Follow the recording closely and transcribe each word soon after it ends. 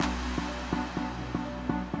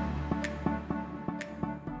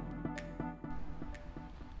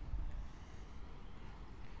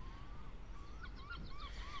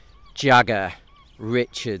Jagger,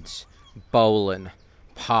 Richards, Bolan,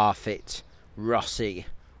 Parfitt, Rossi,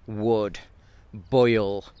 Wood,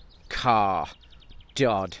 Boyle, Carr,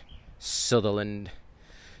 Dodd, Sutherland.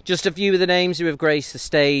 Just a few of the names who have graced the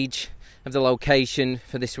stage of the location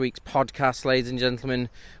for this week's podcast, ladies and gentlemen.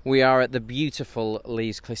 We are at the beautiful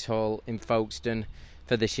Lees Cliss Hall in Folkestone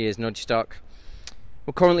for this year's Nudgestock.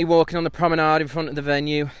 We're currently walking on the promenade in front of the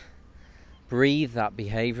venue. Breathe that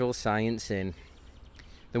behavioural science in.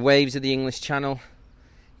 The waves of the English Channel,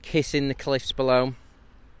 kissing the cliffs below.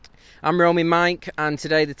 I'm Romy Mike, and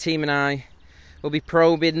today the team and I will be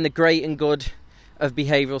probing the great and good of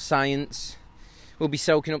behavioural science. We'll be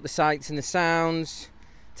soaking up the sights and the sounds,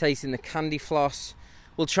 tasting the candy floss.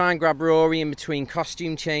 We'll try and grab Rory in between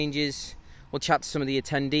costume changes. We'll chat to some of the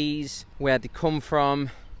attendees, where they come from,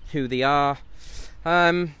 who they are.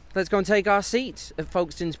 Let's go and take our seats at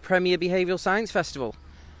Folkestone's premier behavioural science festival.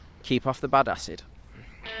 Keep off the bad acid.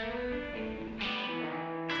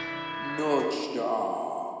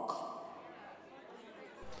 Nudgestock.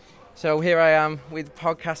 So here I am with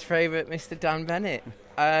podcast favourite Mr. Dan Bennett.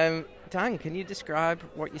 Dan, can you describe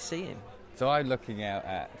what you're seeing? So I'm looking out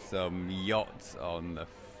at some yachts on the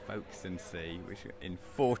Folkestone Sea, which are in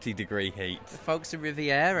 40-degree heat. The Folkestone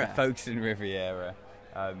Riviera. The Folkestone Riviera,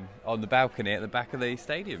 on the balcony at the back of the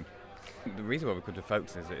stadium. The reason why we come to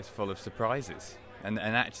Folkestone is that it's full of surprises. And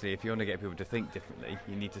actually, if you want to get people to think differently,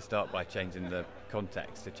 you need to start by changing the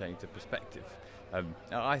context to change the perspective.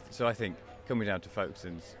 So I think coming down to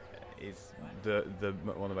Folkestone is the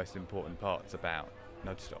one of the most important parts about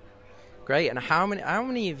Nudgestock. Great. And how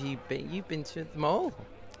many have you been? You've been to them all?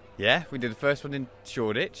 Yeah, we did the first one in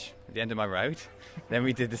Shoreditch, at the end of my road. Then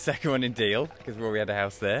we did the second one in Deal, because we already had a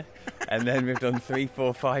house there. And then we've done 3,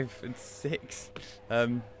 4, 5 and 6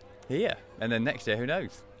 here. And then next year, who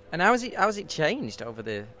knows? And how has it changed over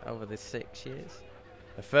the 6 years?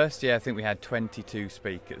 The first year, I think we had 22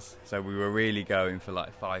 speakers. So we were really going for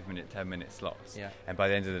like 5-minute, 10-minute slots. Yeah. And by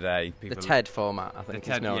the end of the day, people... The TED format, I think,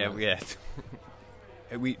 is known. Yeah.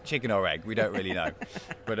 We chicken or egg, we don't really know,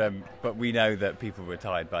 but we know that people were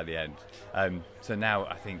tired by the end. So now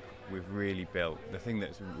I think we've really built the thing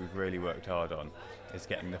that we've really worked hard on is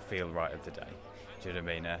getting the feel right of the day. Do you know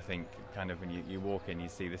what I mean? I think kind of when you walk in, you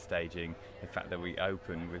see the staging. The fact that we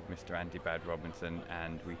open with Mr. Andy Bad Robinson,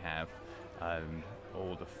 and we have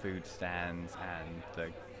all the food stands, and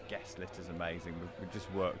the guest list is amazing. We've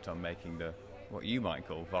just worked on making what you might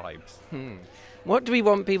call vibes. What do we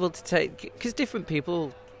want people to take? Because different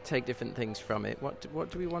people take different things from it. What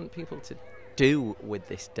do we want people to do with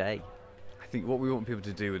this day? I think what we want people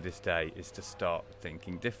to do with this day is to start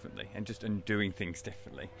thinking differently and doing things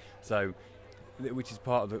differently. So, which is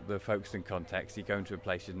part of the Folkestone context. You go into a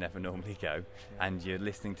place you'd never normally go, and you're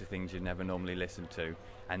listening to things you'd never normally listen to,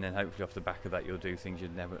 and then hopefully off the back of that you'll do things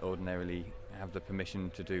you'd never ordinarily have the permission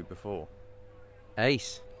to do before.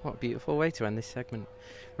 Ace. What a beautiful way to end this segment.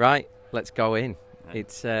 Right, let's go in.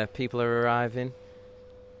 It's people are arriving.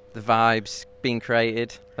 The vibes being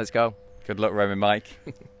created. Let's go. Good luck, Roman Mike.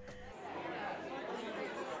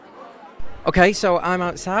 Okay, so I'm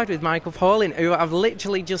outside with Michael Pauling, who I've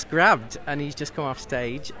literally just grabbed, and he's just come off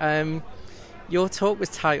stage. Your talk was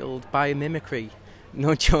titled Biomimicry,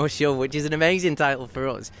 Nudge or Shove, which is an amazing title for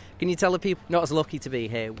us. Can you tell the people not as lucky to be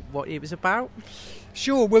here what it was about?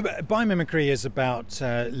 Sure. Well, biomimicry is about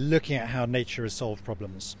looking at how nature has solved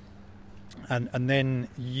problems and then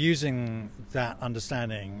using that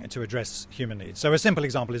understanding to address human needs. So a simple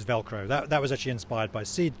example is Velcro. That was actually inspired by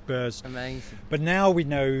seed burrs. Amazing. But now we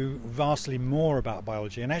know vastly more about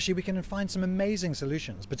biology, and actually we can find some amazing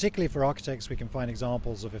solutions. Particularly for architects, we can find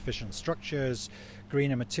examples of efficient structures,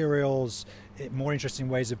 greener materials, more interesting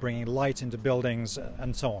ways of bringing light into buildings,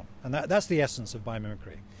 and so on. And that's the essence of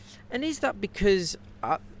biomimicry. And is that because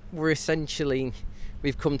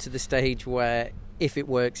we've come to the stage where if it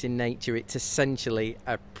works in nature, it's essentially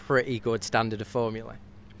a pretty good standard of formula?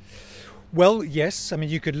 Well, yes. I mean,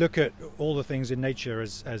 you could look at all the things in nature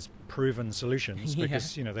as proven solutions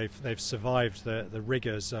because they've survived the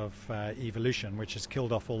rigors of evolution, which has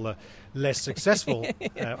killed off all the less successful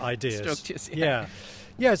ideas. Structures. Yeah.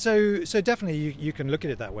 So definitely you can look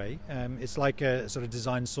at it that way. It's like a sort of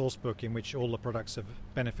design source book in which all the products have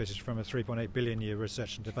benefited from a 3.8 billion year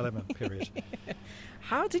research and development period.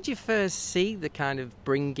 How did you first see the kind of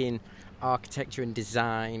bringing architecture and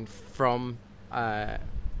design from kind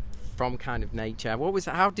of nature?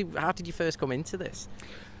 How did you first come into this?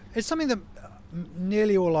 It's something that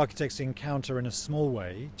nearly all architects encounter in a small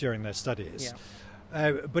way during their studies.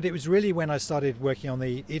 But it was really when I started working on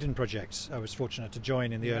the Eden project, I was fortunate to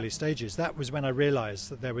join in the early stages. That was when I realized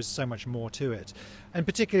that there was so much more to it. And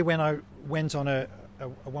particularly when I went on a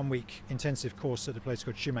a 1-week intensive course at a place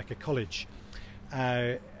called Schumacher College.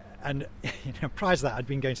 And prior to that, I'd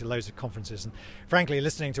been going to loads of conferences and, frankly,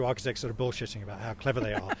 listening to architects sort of bullshitting about how clever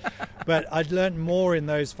they are. But I'd learned more in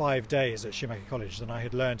those 5 days at Schumacher College than I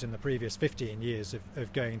had learned in the previous 15 years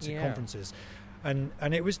of going to conferences. And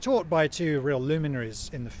it was taught by 2 real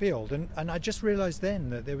luminaries in the field. And I just realised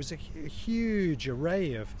then that there was a huge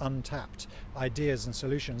array of untapped ideas and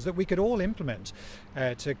solutions that we could all implement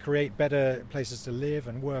to create better places to live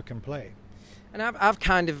and work and play. And I've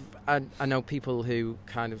kind of, I know people who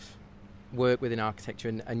kind of work within architecture,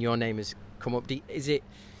 and your name has come up. Is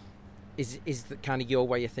the kind of your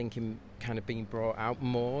way of thinking kind of being brought out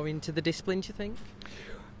more into the discipline, do you think?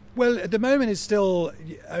 Well, at the moment it's still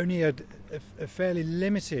only a fairly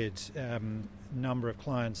limited number of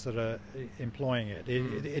clients that are employing it.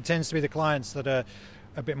 It tends to be the clients that are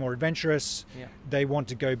a bit more adventurous. Yeah. They want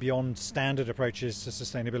to go beyond standard approaches to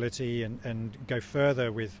sustainability and go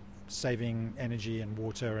further with saving energy and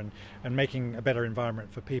water and making a better environment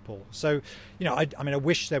for people. So, I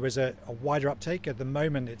wish there was a wider uptake. At the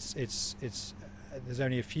moment, it's there's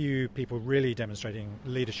only a few people really demonstrating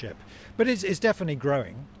leadership, but it's definitely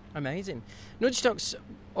growing. Amazing. Nudge Talks,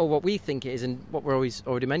 or what we think it is, and what we're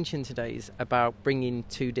already mentioned today, is about bringing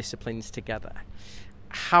 2 disciplines together.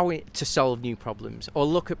 To solve new problems or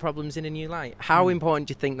look at problems in a new light. How important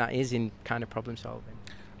do you think that is in kind of problem solving?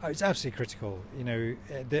 Oh, it's absolutely critical.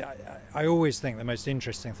 I always think the most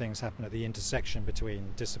interesting things happen at the intersection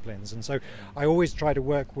between disciplines, and so I always try to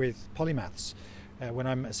work with polymaths. When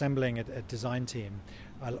I'm assembling a design team,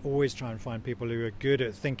 I'll always try and find people who are good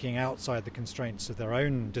at thinking outside the constraints of their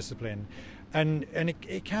own discipline, and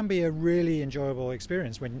it can be a really enjoyable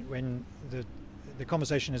experience when the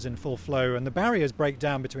conversation is in full flow and the barriers break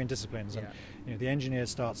down between disciplines. Yeah. And the engineer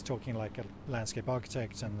starts talking like a landscape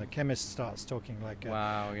architect, and the chemist starts talking like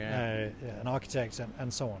an architect,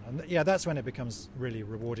 and so on. And that's when it becomes really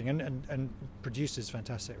rewarding and produces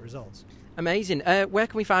fantastic results. Amazing. Where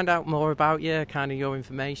can we find out more about you, kind of your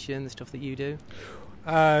information, the stuff that you do?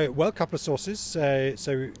 Well, a couple of sources.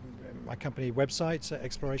 So my company website,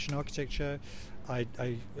 Exploration Architecture. I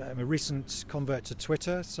am a recent convert to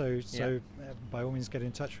Twitter, so by all means get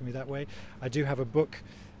in touch with me that way. I do have a book,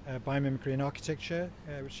 Biomimicry in Architecture,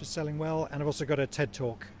 which is selling well, and I've also got a TED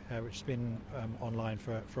Talk, which has been online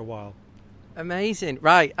for a while. Amazing.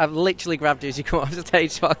 Right, I've literally grabbed you as you come off the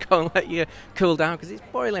stage, so I'll go and let you cool down because it's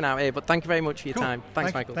boiling out here, but thank you very much for your time.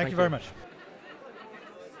 Thanks, Michael. Thank you very much.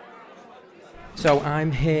 So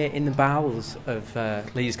I'm here in the bowels of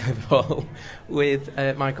Leeds Covent Hall with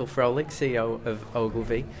Michael Froelich, CEO of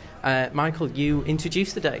Ogilvy. Michael, you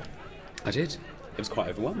introduced the day. I did. It was quite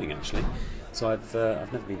overwhelming, actually. So I've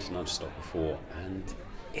never been to Nudge Stock before, and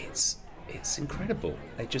it's incredible.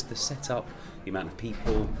 Just the setup, the amount of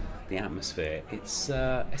people, the atmosphere. It's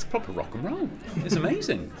proper rock and roll. It's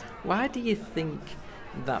amazing. Why do you think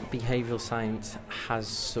that behavioural science has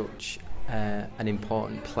such an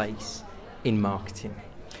important place in marketing?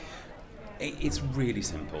 It's really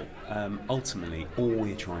simple. Ultimately, all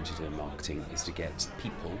we're trying to do in marketing is to get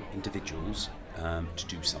people, individuals, to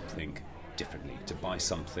do something differently, to buy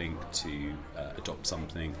something, to adopt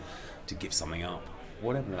something, to give something up,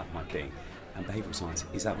 whatever that might be. And behavioural science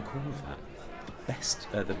is at the core of that. The best,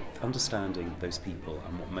 the understanding those people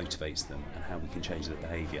and what motivates them and how we can change their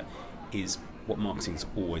behaviour is what marketing's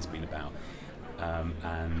always been about.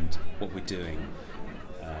 And what we're doing,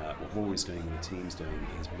 what we're always doing and the team's doing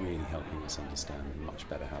is really helping us understand much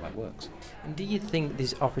better how that works. And do you think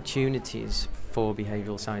there's opportunities for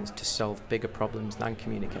behavioural science to solve bigger problems than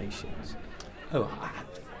communications? Oh,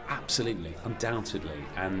 absolutely, undoubtedly,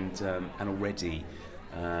 and already,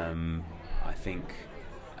 I think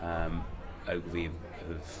Ogilvy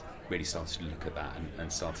have really started to look at that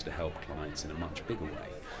and started to help clients in a much bigger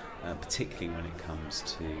way, particularly when it comes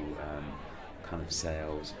to kind of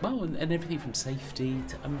sales, and everything from safety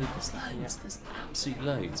to, there's loads, there's absolute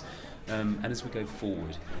loads. And as we go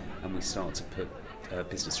forward and we start to put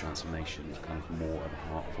business transformation kind of more at the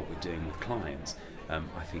heart of what we're doing with clients,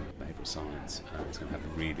 I think behavioural science is going to have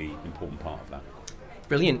a really important part of that.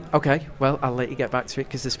 Brilliant. Okay, well, I'll let you get back to it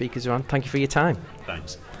because the speakers are on. Thank you for your time.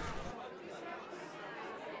 Thanks.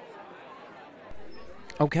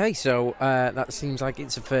 Okay, so that seems like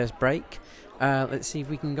it's a first break. Let's see if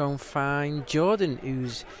we can go and find Jordan,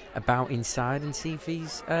 who's about inside, and see if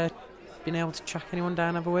he's been able to track anyone down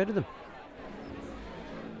and have a word with them.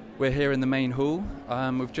 We're here in the main hall.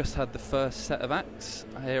 We've just had the first set of acts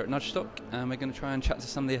here at Nudge Stock, and we're going to try and chat to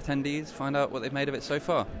some of the attendees, find out what they've made of it so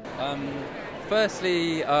far.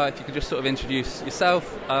 Firstly, if you could just sort of introduce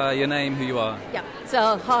yourself, your name, who you are. Yeah,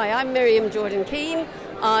 so hi, I'm Miriam Jordan Keane.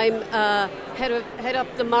 I'm head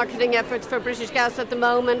up the marketing efforts for British Gas at the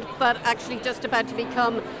moment, but actually just about to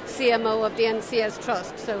become CMO of the NCS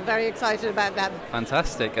Trust. So very excited about that.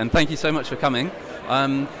 Fantastic, and thank you so much for coming.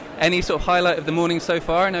 Any sort of highlight of the morning so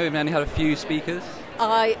far? I know we've only had a few speakers.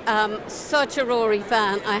 I am such a Rory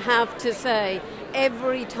fan, I have to say.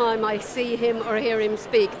 Every time I see him or hear him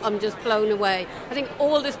speak, I'm just blown away. I think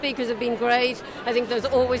all the speakers have been great. I think there's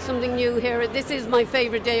always something new here. This is my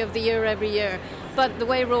favourite day of the year every year. But the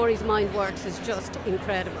way Rory's mind works is just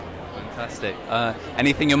incredible. Fantastic.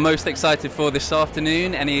 Anything you're most excited for this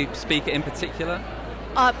afternoon? Any speaker in particular?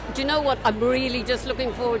 Do you know what? I'm really just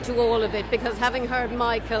looking forward to all of it, because having heard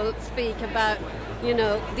Michael speak about,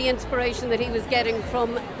 the inspiration that he was getting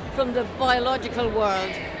from the biological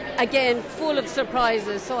world, again, full of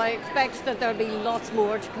surprises, so I expect that there'll be lots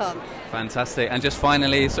more to come. Fantastic. And just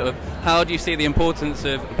finally, sort of, how do you see the importance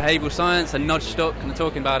of behavioural science and Nudge Stock, and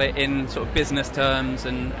talking about it in sort of business terms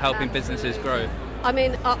and helping businesses grow? I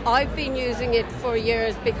mean, I've been using it for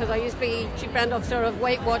years because I used to be Chief Brand Officer of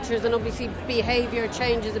Weight Watchers, and obviously behaviour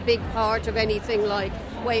change is a big part of anything like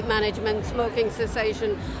weight management, smoking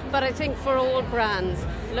cessation. But I think for all brands,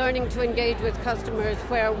 learning to engage with customers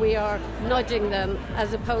where we are nudging them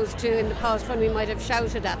as opposed to in the past when we might have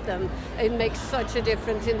shouted at them, it makes such a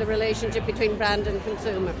difference in the relationship between brand and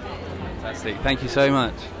consumer. Fantastic. Thank you so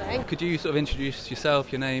much. Thanks. Could you sort of introduce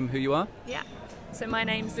yourself, your name, who you are? Yeah. So my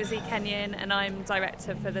name's Lizzie Kenyon, and I'm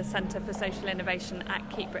Director for the Centre for Social Innovation at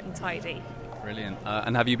Keep Britain Tidy. Brilliant.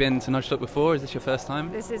 And have you been to Nudge Stock before? Is this your first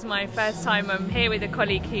time? This is my first time. I'm here with a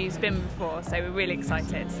colleague who's been before, so we're really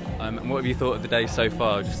excited. And what have you thought of the day so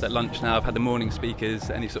far? Just at lunch now, I've had the morning speakers.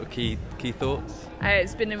 Any sort of key thoughts?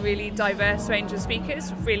 It's been a really diverse range of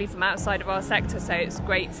speakers, really from outside of our sector, so it's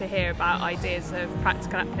great to hear about ideas of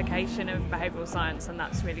practical application of behavioural science, and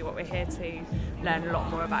that's really what we're here to learn a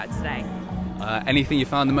lot more about today. Anything you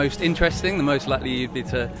found the most interesting, the most likely you'd be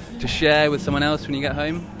to share with someone else when you get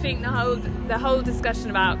home? I think the whole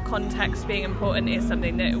discussion about context being important is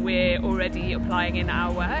something that we're already applying in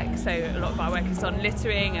our work. So a lot of our work is on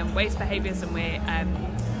littering and waste behaviours, and we're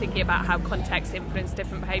thinking about how context influences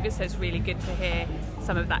different behaviours. So it's really good to hear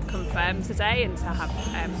some of that confirmed today and to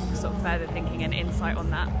have sort of further thinking and insight on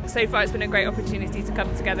that. So far it's been a great opportunity to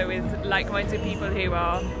come together with like-minded people who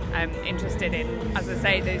are interested in, as I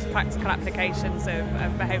say, those practical applications of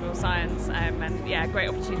behavioural science, and yeah, great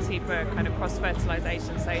opportunity for kind of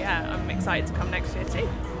cross-fertilisation. So yeah, I'm excited to come next year too.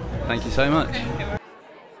 Thank you so much.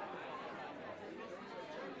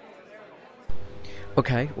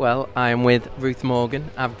 Okay, well, I'm with Ruth Morgan.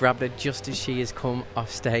 I've grabbed her just as she has come off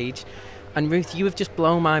stage. And Ruth, you have just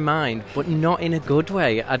blown my mind, but not in a good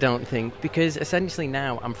way, I don't think, because essentially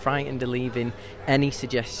now I'm frightened of leaving any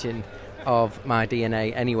suggestion of my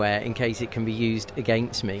DNA anywhere in case it can be used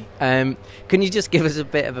against me. Can you just give us a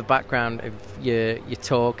bit of a background of your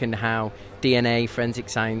talk and how DNA, forensic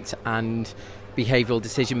science and behavioural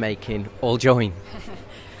decision making all join?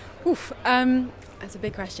 Oof, that's a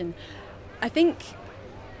big question. I think,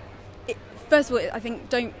 first of all, I think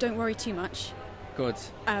don't worry too much. Good.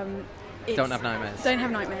 Don't have nightmares. Don't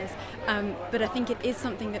have nightmares. But I think it is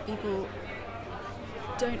something that people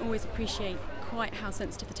don't always appreciate quite how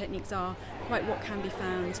sensitive the techniques are, quite what can be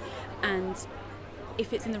found, and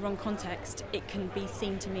if it's in the wrong context, it can be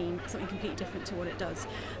seen to mean something completely different to what it does.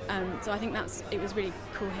 So I think it was really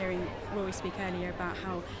cool hearing Rory speak earlier about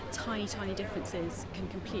how tiny differences can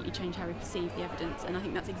completely change how we perceive the evidence, and I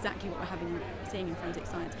think that's exactly what we're seeing in forensic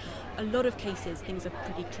science. A lot of cases, things are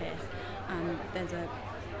pretty clear. There's a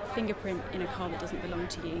fingerprint in a car that doesn't belong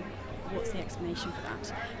to you. What's the explanation for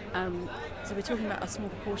that? So we're talking about a small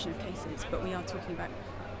proportion of cases, but we are talking about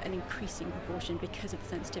an increasing proportion because of the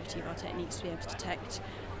sensitivity of our techniques to be able to detect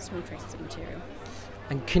small traces of material.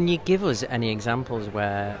 And can you give us any examples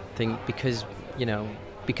where because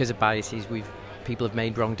of biases people have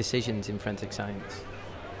made wrong decisions in forensic science?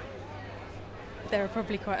 There are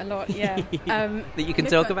probably quite a lot, yeah. That you can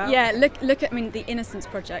talk about? Yeah, look at, the Innocence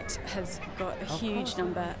Project has got a huge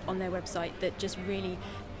number on their website that just really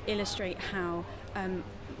illustrate how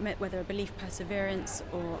whether a belief perseverance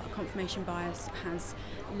or a confirmation bias has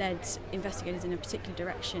led investigators in a particular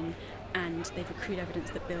direction, and they've accrued evidence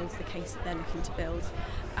that builds the case that they're looking to build.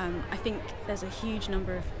 I think there's a huge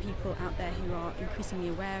number of people out there who are increasingly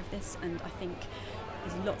aware of this, and I think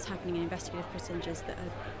there's lots happening in investigative procedures that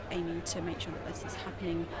are aiming to make sure that this is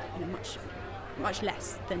happening in a much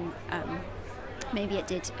less than maybe it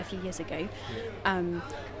did a few years ago. I'm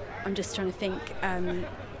just trying to think.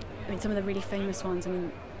 Some of the really famous ones.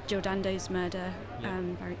 Jill Dando's murder,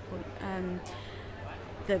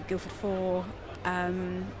 the Guildford Four.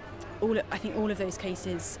 I think all of those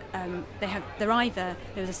cases, there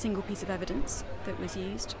was a single piece of evidence that was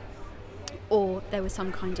used, or there was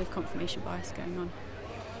some kind of confirmation bias going on.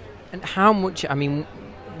 And how much, I mean,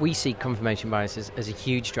 we see confirmation bias as a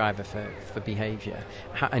huge driver for behaviour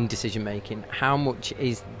and decision making. How much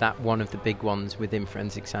is that one of the big ones within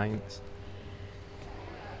forensic science?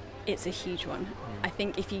 It's a huge one. I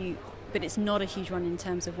think but it's not a huge one in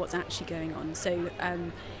terms of what's actually going on. So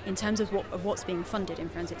in terms of what's being funded in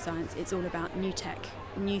forensic science, it's all about new tech,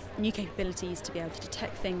 new capabilities to be able to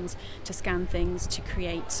detect things, to scan things, to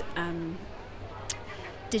create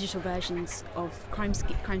digital versions of crime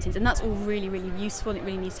scenes, and that's all really, really useful. It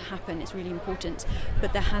really needs to happen. It's really important.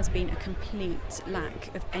 But there has been a complete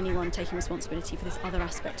lack of anyone taking responsibility for this other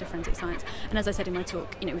aspect of forensic science. And as I said in my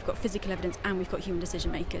talk, we've got physical evidence and we've got human decision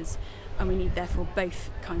makers, and we need therefore both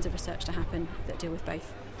kinds of research to happen that deal with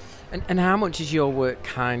both. And how much has your work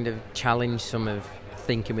kind of challenged some of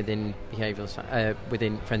thinking within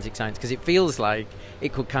within forensic science? Because it feels like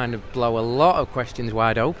it could kind of blow a lot of questions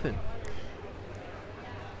wide open.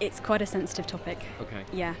 It's quite a sensitive topic. Okay.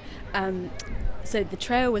 Yeah. So the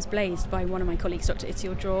trail was blazed by one of my colleagues, Dr.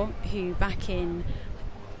 Itiel Draw, who back in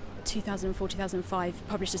 2004-2005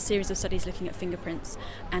 published a series of studies looking at fingerprints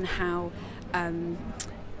and how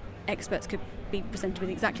experts could be presented with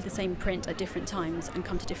exactly the same print at different times and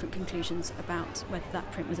come to different conclusions about whether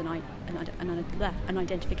that print was an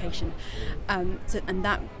identification.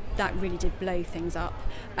 That really did blow things up.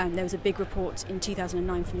 There was a big report in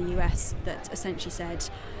 2009 from the US that essentially said,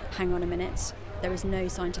 hang on a minute, there is no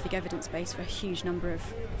scientific evidence base for a huge number of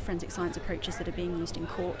forensic science approaches that are being used in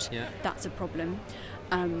court. Yeah. That's a problem.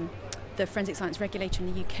 The forensic science regulator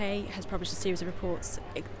in the UK has published a series of reports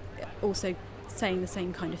also saying the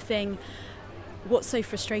same kind of thing. What's so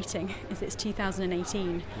frustrating is it's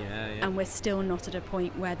 2018 and we're still not at a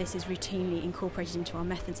point where this is routinely incorporated into our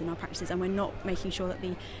methods and our practices, and we're not making sure that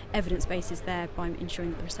the evidence base is there by ensuring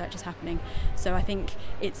that the research is happening. So I think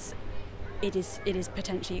it is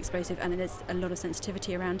potentially explosive, and there's a lot of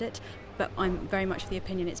sensitivity around it, but I'm very much of the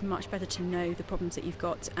opinion it's much better to know the problems that you've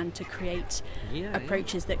got and to create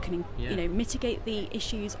approaches that can mitigate the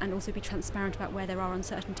issues and also be transparent about where there are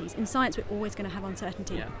uncertainties. In science we're always going to have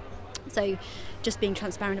uncertainty. Yeah. So just being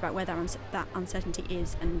transparent about where that uncertainty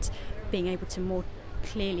is and being able to more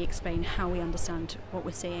clearly explain how we understand what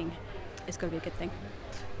we're seeing is going to be a good thing.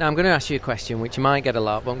 Now I'm going to ask you a question which you might get a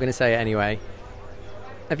lot, but I'm going to say it anyway.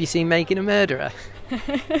 Have you seen Making a Murderer?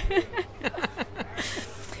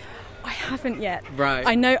 I haven't yet. Right.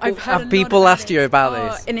 I know I've heard. Have people asked you about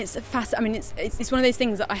this? And it's it's one of those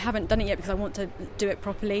things that I haven't done it yet because I want to do it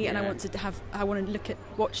properly and I want to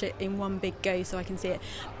watch it in one big go so I can see it.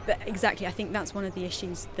 But exactly, I think that's one of the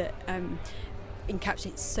issues that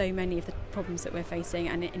encapsulates so many of the problems that we're facing,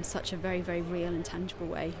 and in such a very, very real and tangible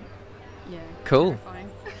way. Yeah. Cool. Terrifying.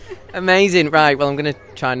 Amazing. Right. Well, I'm going to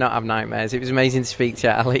try and not have nightmares. It was amazing to speak to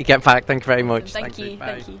you. I'll let you get back. Thank you very much. Thank you.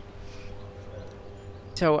 Thank you.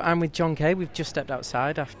 So I'm with John Kay. We've just stepped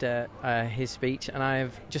outside after his speech, and I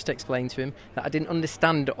have just explained to him that I didn't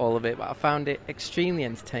understand all of it, but I found it extremely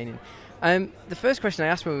entertaining. The first question I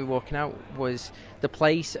asked when we were walking out was the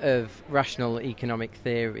place of rational economic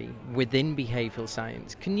theory within behavioural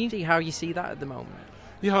science. Can you see how you see that at the moment?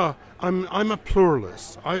 Yeah, I'm a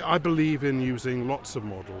pluralist. I believe in using lots of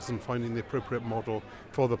models and finding the appropriate model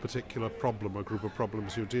for the particular problem or group of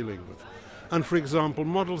problems you're dealing with. And for example,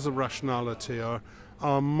 models of rationality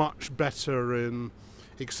are much better in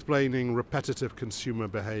explaining repetitive consumer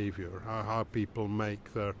behaviour, how people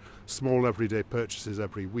make their small everyday purchases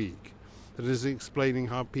every week. That is explaining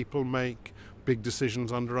how people make big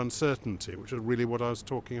decisions under uncertainty, which is really what I was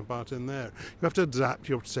talking about in there. You have to adapt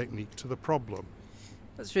your technique to the problem.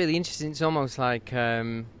 That's really interesting. It's almost like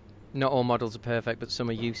not all models are perfect, but some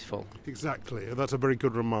are useful. Exactly. That's a very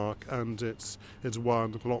good remark, and it's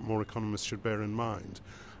one a lot more economists should bear in mind.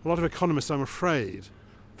 A lot of economists, I'm afraid,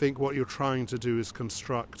 think what you're trying to do is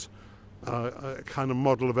construct a kind of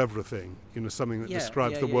model of everything, something that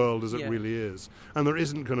describes the world as it really is. And there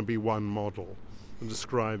isn't going to be one model that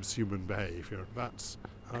describes human behaviour. That's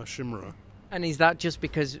chimera. And is that just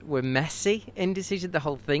because we're messy in decision? The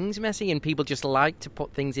whole thing's messy and people just like to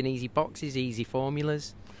put things in easy boxes, easy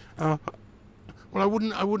formulas? Well, I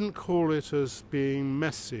wouldn't call it as being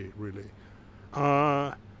messy, really.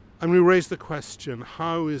 And we raised the question,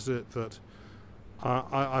 how is it that...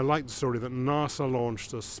 I like the story that NASA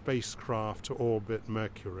launched a spacecraft to orbit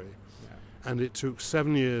Mercury, and it took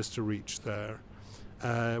 7 years to reach there,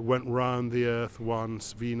 went round the Earth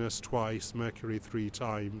once, Venus twice, Mercury 3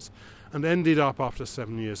 times, and ended up after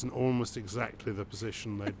 7 years in almost exactly the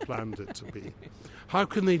position they'd planned it to be. How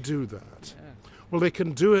can they do that? Well, they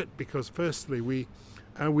can do it because, firstly, we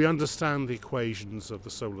understand the equations of the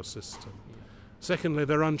solar system. Secondly,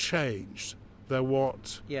 they're unchanged. They're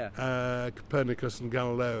what Copernicus and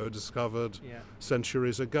Galileo discovered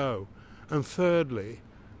centuries ago. And thirdly,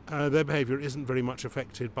 their behavior isn't very much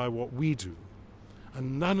affected by what we do.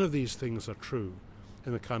 And none of these things are true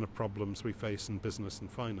in the kind of problems we face in business and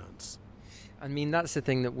finance. I mean, that's the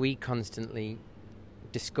thing that we constantly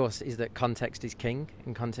discuss, is that context is king,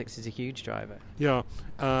 and context is a huge driver. Yeah,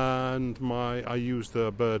 and I use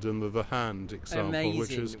the bird in the hand example, amazing.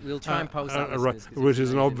 Which is we'll try and post that, which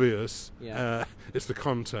is an obvious. It's the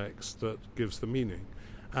context that gives the meaning,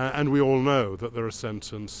 and we all know that there are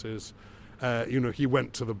sentences. He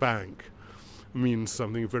went to the bank means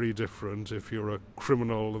something very different if you're a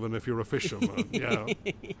criminal than if you're a fisherman.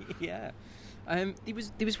 Yeah.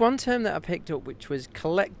 There was one term that I picked up, which was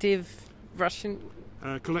collective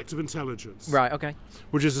collective intelligence. Right, okay.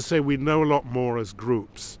 Which is to say we know a lot more as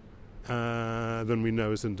groups than we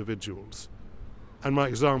know as individuals. And my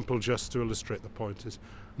example, just to illustrate the point, is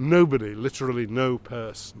nobody, literally no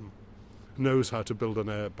person, knows how to build an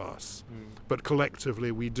Airbus. But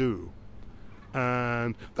collectively we do.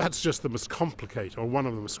 And that's just the most complicated, or one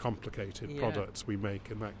of the most complicated products we make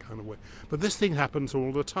in that kind of way. But this thing happens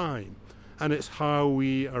all the time. And it's how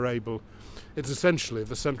we are able, it's essentially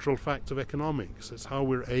the central fact of economics. It's how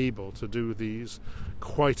we're able to do these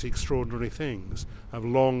quite extraordinary things, have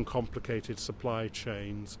long, complicated supply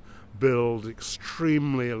chains, build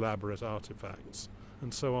extremely elaborate artifacts,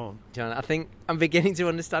 and so on. John, I think I'm beginning to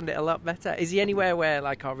understand it a lot better. Is there anywhere where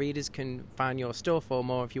our readers can find your stuff or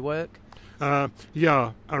more of your work?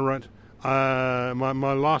 Yeah, all right.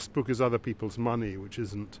 My last book is Other People's Money, which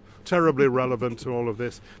isn't terribly relevant to all of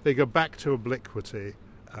this. They go back to Obliquity.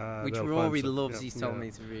 Which Rory loves. He's told me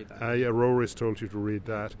to read that. Rory's told you to read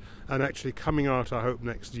that. And actually coming out, I hope,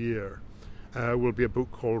 next year will be a book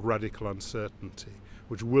called Radical Uncertainty,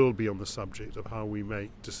 which will be on the subject of how we make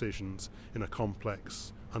decisions in a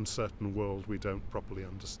complex, uncertain world we don't properly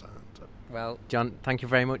understand. Well, John, thank you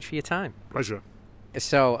very much for your time. Pleasure.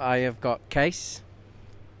 So I have got Case,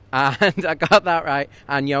 and I got that right,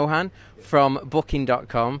 and Johan from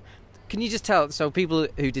Booking.com. Can you just tell, so people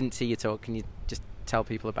who didn't see your talk, can you just tell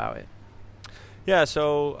people about it? Yeah,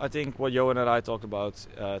 so I think what Johan and I talked about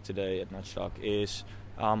today at Nudgetalk is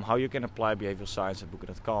how you can apply behavioral science at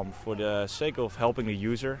Booking.com for the sake of helping the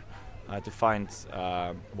user to find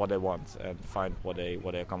what they want and find what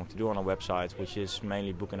they're coming to do on a website, which is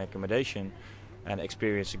mainly book an accommodation and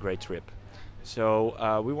experience a great trip.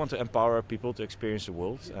 So we want to empower people to experience the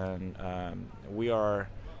world, and we are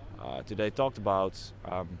today talked about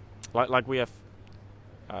like we have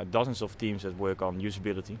dozens of teams that work on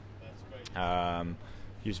usability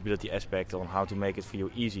aspect on how to make it for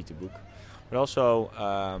you easy to book, but also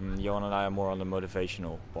Johan and I are more on the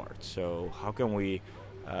motivational part. So how can we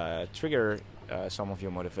trigger some of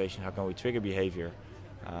your motivation? How can we trigger behavior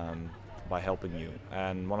by helping you?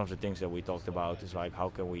 And one of the things that we talked about is how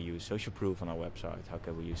can we use social proof on our website? How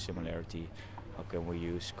can we use similarity? How can we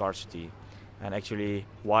use scarcity? And actually,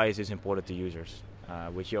 why is this important to users?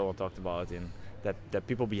 Which Johan talked about in that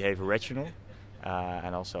people behave rational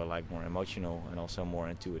and also more emotional and also more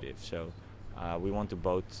intuitive. So we want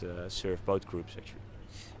to serve both groups actually.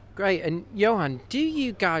 Great. And Johan, do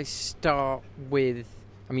you guys start with,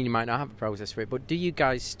 I mean, you might not have a process for it, but do you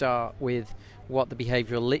guys start with what the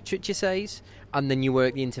behavioural literature says and then you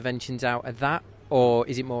work the interventions out of that? Or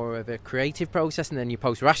is it more of a creative process and then you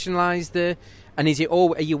post-rationalise and is it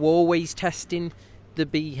are you always testing the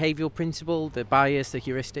behavioural principle, the bias, the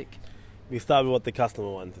heuristic? We start with what the customer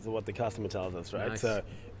wants, what the customer tells us, right? Nice. So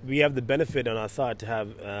we have the benefit on our side to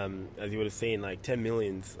have, as you would have seen, 10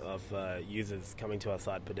 millions of users coming to our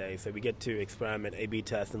site per day. So we get to experiment, A/B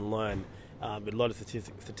test, and learn with a lot of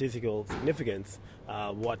statistical significance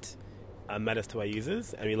what matters to our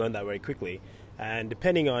users, and we learn that very quickly. And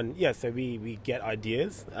depending on, so we get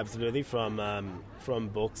ideas, absolutely, from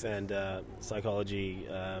books and psychology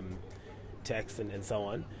texts and so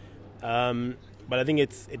on. But I think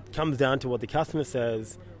it comes down to what the customer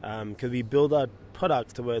says, because we build our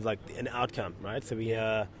products towards an outcome, right? So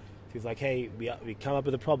he's like, hey, we come up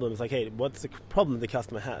with a problem. It's like, hey, what's the problem the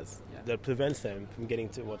customer has that prevents them from getting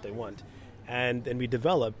to what they want? And then we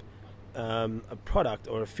develop a product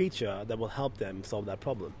or a feature that will help them solve that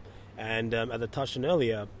problem. And as I touched on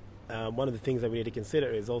earlier, one of the things that we need to consider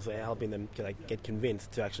is also helping them to, like, get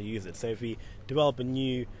convinced to actually use it. So if we develop a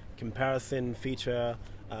new comparison feature,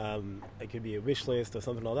 it could be a wish list or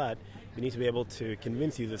something like that, we need to be able to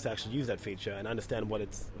convince users to actually use that feature and understand what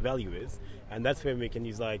its value is. And that's when we can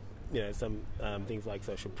use, like, some things like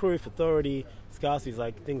social proof, authority, scarcity,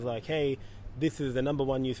 like things like, hey, this is the number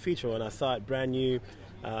one used feature on our site, brand new,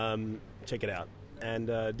 check it out. And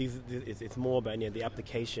it's more about the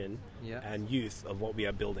application and use of what we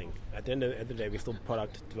are building. At the end of the day, we're still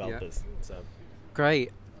product developers. So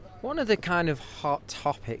great. One of the kind of hot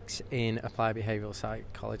topics in applied behavioural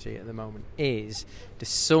psychology at the moment is, do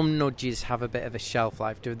some nudges have a bit of a shelf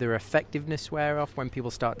life? Do their effectiveness wear off when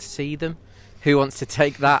people start to see them? Who wants to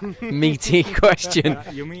take that meaty question?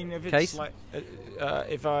 You mean if it's Case? like,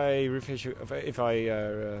 if I repeat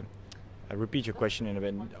your question in a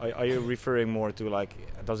bit, are you referring more to, like,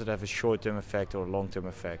 does it have a short-term effect or long-term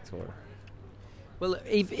effect, or? Well,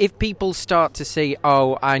 if people start to see,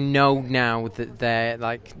 oh, I know now that they're,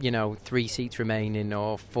 like, 3 seats remaining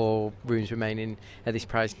or 4 rooms remaining at this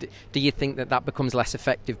price, do you think that becomes less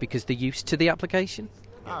effective because they're used to the application?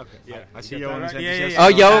 Okay. Yeah, I see Johan Johan. Oh,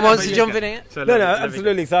 Johan wants to jump in here? So no,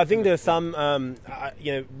 absolutely. So I think there's some,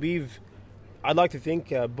 I'd like to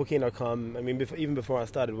think Booking.com, I mean, even before I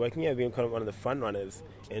started working here, we've been kind of one of the front runners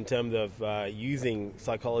in terms of using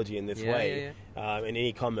psychology in this way, in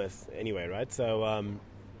e-commerce anyway, right? So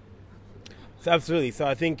absolutely. So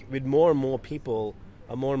I think with more and more people,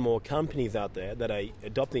 more and more companies out there that are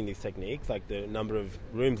adopting these techniques, like the number of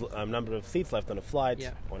rooms, number of seats left on a flight,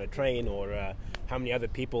 on a train, or how many other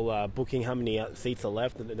people are booking, how many seats are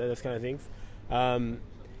left, those kind of things.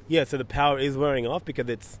 So the power is wearing off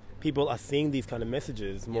because people are seeing these kind of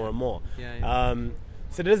messages more and more.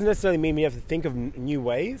 So it doesn't necessarily mean we have to think of new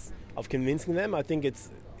ways of convincing them. I think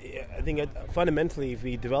fundamentally, if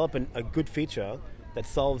we develop a good feature that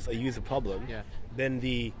solves a user problem, then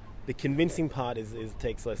the convincing part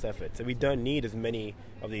takes less effort. So we don't need as many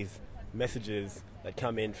of these messages that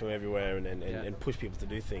come in from everywhere and push people to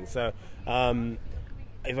do things. So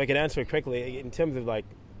if I can answer it correctly, in terms of, like,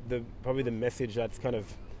 probably the message that's kind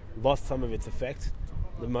of lost some of its effect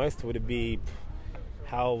the most, would it be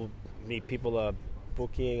how many people are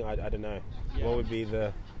booking? I don't know. What would be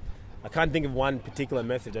I can't think of one particular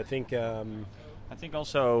message. I think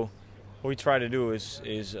also what we try to do is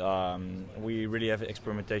we really have an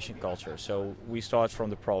experimentation culture. So we start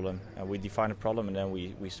from the problem and we define a problem, and then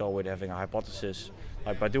we start with having a hypothesis,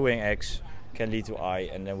 like by doing X can lead to I,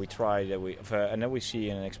 and then we try and then we see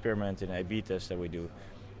in an experiment, in an A/B test that we do,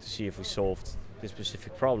 to see if we solved this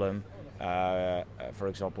specific problem. For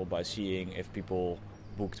example, by seeing if people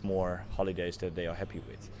booked more holidays that they are happy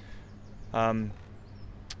with.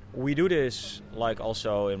 We do this, like,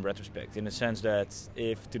 also in retrospect, in the sense that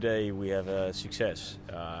if today we have a success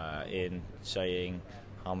in saying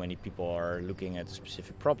how many people are looking at a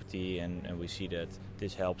specific property, and we see that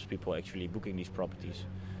this helps people actually booking these properties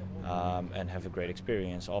and have a great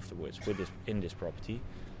experience afterwards in this property,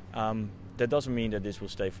 that doesn't mean that this will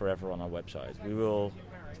stay forever on our website. We will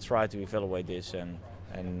try to evaluate this and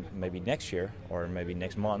maybe next year or maybe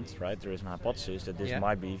next month, right? There is an hypothesis that this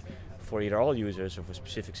might be, for either all users or for a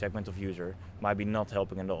specific segment of user, might be not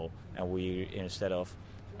helping at all. And we, instead of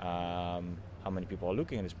how many people are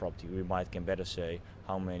looking at this property, we can better say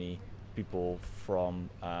how many people from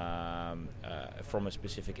a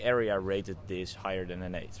specific area rated this higher than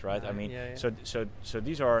an 8, right? I mean, so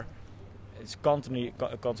these are, it's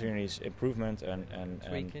continuous improvement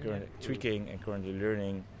and tweaking and currently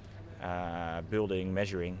learning, building,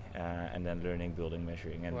 measuring, and then learning, building,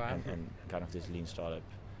 measuring, and kind of this lean startup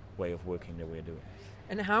way of working that we're doing.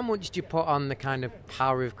 And how much do you put on the kind of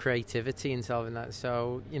power of creativity in solving that?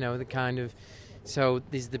 So, so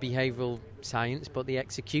there's the behavioural science, but the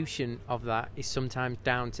execution of that is sometimes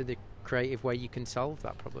down to the creative way you can solve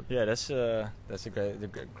that problem. Yeah, that's a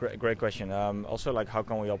great question. Also, like, how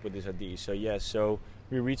come we up with this idea? So so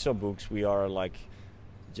we read some books. We are, like,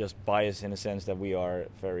 just biased in the sense that we are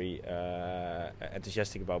very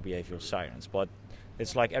enthusiastic about behavioral science, but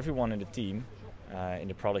it's like everyone in the team, in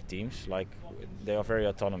the product teams, like, they are very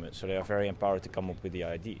autonomous, so they are very empowered to come up with the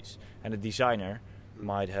ideas. And a designer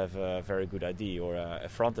might have a very good idea, or a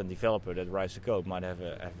front-end developer that writes the code might have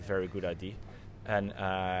a very good idea. And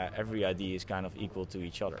every idea is kind of equal to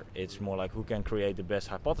each other. It's more like who can create the best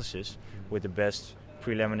hypothesis with the best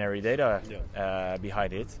preliminary data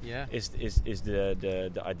behind it is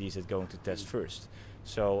the ideas that going to test first.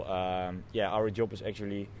 So our job is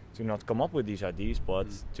actually to not come up with these ideas, but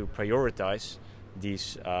to prioritize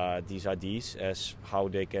these ideas as how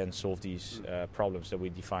they can solve these problems that we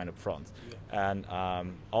define up front. And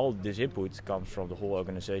all this input comes from the whole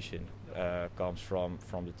organization, comes from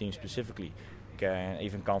the team specifically, can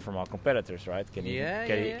even come from our competitors, right? Can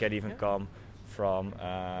even come from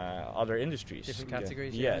other industries. Different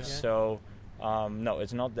categories. Yes. So no,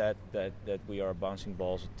 it's not that we are bouncing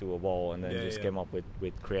balls to a wall and then came up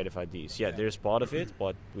with creative ideas. There's part of it,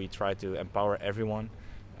 but we try to empower everyone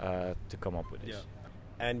to come up with this.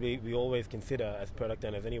 And we always consider, as product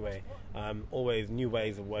owners anyway, always new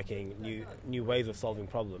ways of working, new ways of solving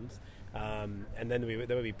problems. And then the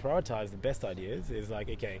way we prioritize the best ideas is like,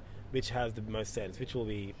 okay, which has the most sense, which will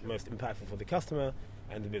be most impactful for the customer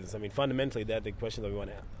and the business. I mean, fundamentally, they're the questions that we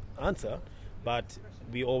want to answer, but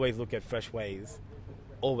we always look at fresh ways,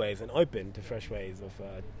 always, and open to fresh ways of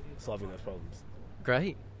solving those problems.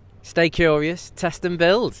 Great. Stay curious, test and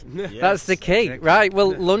build. Yes, that's the key, exactly. Right?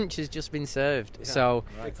 Well, lunch has just been served, so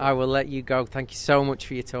I will let you go. Thank you so much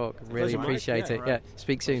for your talk. Really appreciate it. Right.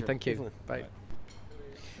 Speak soon. Pleasure. Thank you. Excellent. Bye.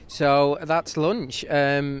 So that's lunch.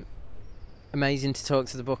 Amazing to talk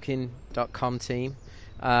to the Booking.com team.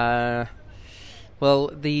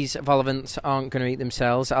 Well, these Volivants aren't going to eat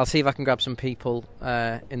themselves. I'll see if I can grab some people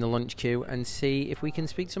in the lunch queue and see if we can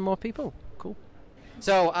speak to some more people. Cool.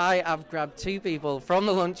 So I have grabbed two people from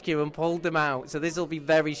the lunch queue and pulled them out. So this will be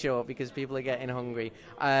very short because people are getting hungry.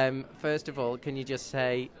 First of all, can you just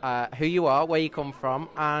say who you are, where you come from,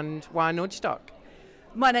 and why Nudgestock?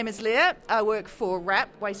 My name is Leah. I work for WRAP,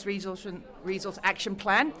 Waste Resource Action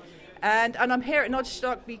Plan. And I'm here at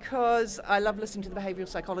Nudgestock because I love listening to the behavioural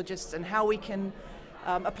psychologists and how we can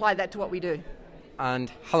apply that to what we do.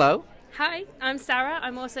 And hello. Hi, I'm Sarah.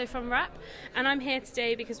 I'm also from WRAP, and I'm here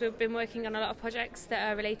today because we've been working on a lot of projects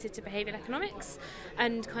that are related to behavioural economics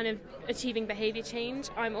and kind of achieving behaviour change.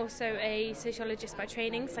 I'm also a sociologist by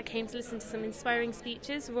training, so I came to listen to some inspiring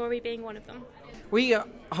speeches, Rory being one of them. We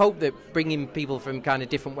hope that bringing people from kind of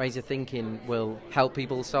different ways of thinking will help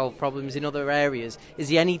people solve problems in other areas. Is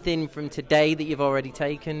there anything from today that you've already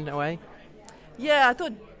taken away? Yeah, I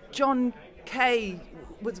thought John Kay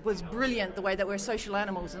was brilliant, the way that we're social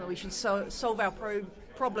animals and that we should solve our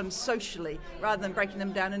problems socially rather than breaking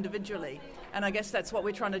them down individually. And I guess that's what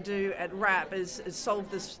we're trying to do at WRAP is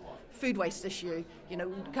solve this food waste issue. You know,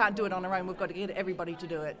 we can't do it on our own. We've got to get everybody to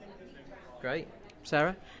do it. Great.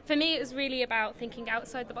 Sarah? For me, it was really about thinking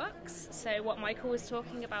outside the box. So what Michael was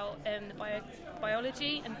talking about, the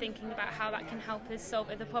biology, and thinking about how that can help us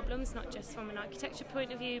solve other problems, not just from an architecture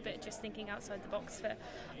point of view, but just thinking outside the box for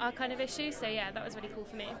our kind of issue. So yeah, that was really cool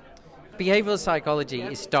for me. Behavioural psychology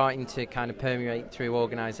is starting to kind of permeate through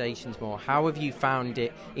organisations more. How have you found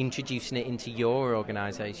it introducing it into your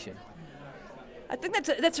organisation? I think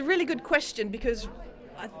that's a really good question because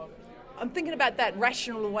I'm thinking about that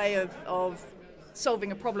rational way of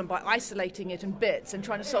solving a problem by isolating it in bits and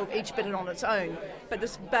trying to solve each bit on its own. But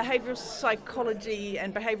this behavioural psychology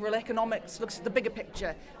and behavioural economics looks at the bigger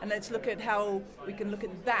picture, and let's look at how we can look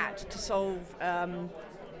at that to solve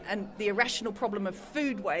and the irrational problem of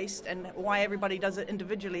food waste and why everybody does it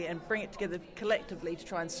individually and bring it together collectively to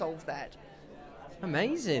try and solve that.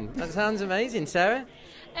 Amazing. That sounds amazing. Sarah?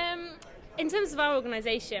 In terms of our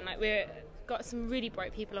organisation, we've got some really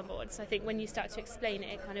bright people on board, so I think when you start to explain it,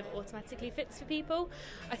 it kind of automatically fits for people.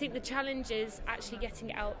 I think the challenge is actually getting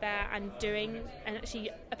it out there and doing and actually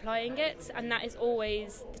applying it, and that is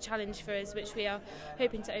always the challenge for us, which we are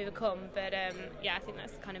hoping to overcome. But I think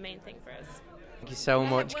that's the kind of main thing for us. Thank you so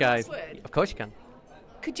much, guys. Of course you can.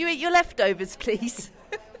 Could you eat your leftovers, please?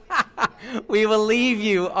 We will leave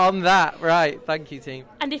you on that. Right, thank you, team.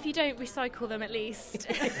 And if you don't, recycle them at least.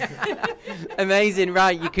 Amazing.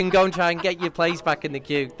 Right, you can go and try and get your place back in the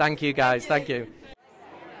queue. Thank you, guys. Thank you.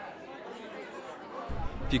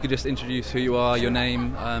 If you could just introduce who you are, your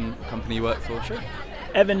name, company you work for. Sure.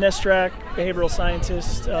 Evan Nestrak, Behavioral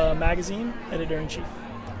Scientist Magazine, Editor-in-Chief.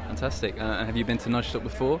 Fantastic. Have you been to Nudgestock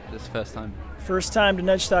before? This is the first time? First time to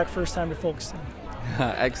Nudgestock, first time to Folkestone.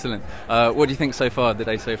 Excellent. What do you think so far, the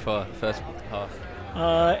day so far, the first half?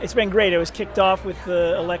 It's been great. It was kicked off with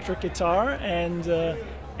the electric guitar, and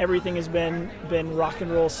everything has been rock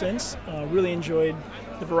and roll since. Really enjoyed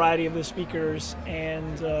the variety of the speakers,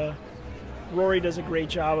 and Rory does a great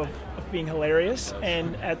job of being hilarious,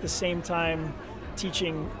 and at the same time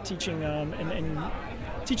teaching and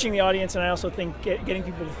teaching the audience, and I also think getting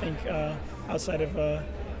people to think outside of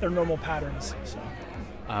their normal patterns. So.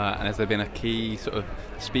 And has there been a key sort of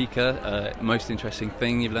speaker, most interesting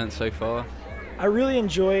thing you've learned so far? I really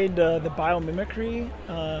enjoyed the biomimicry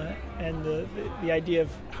and the idea of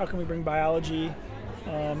how can we bring biology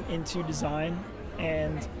into design,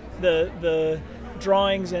 and the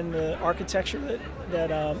drawings and the architecture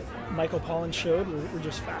that Michael Pollan showed were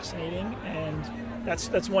just fascinating, and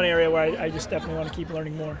that's one area where I just definitely want to keep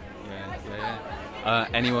learning more.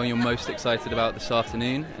 Anyone you're most excited about this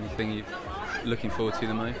afternoon? Anything you're looking forward to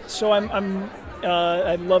the most? So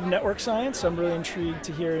I love network science. I'm really intrigued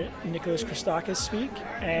to hear Nicholas Christakis speak,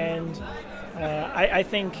 and I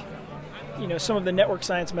think some of the network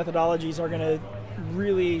science methodologies are going to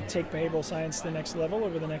really take behavioral science to the next level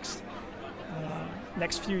over the next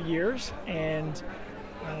few years, and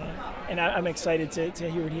I'm excited to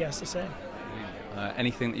hear what he has to say.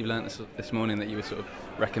 Anything that you've learned this morning that you would sort of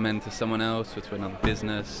recommend to someone else or to another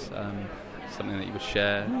business? Something that you would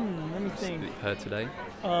share? Let me think. That you've heard today?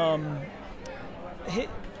 I'm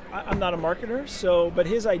not a marketer, but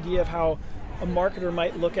his idea of how a marketer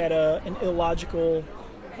might look at an illogical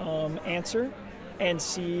answer and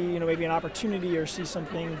see, maybe an opportunity or see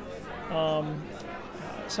something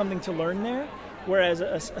to learn there. Whereas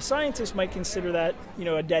a scientist might consider that,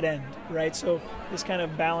 a dead end, right? So this kind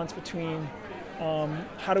of balance between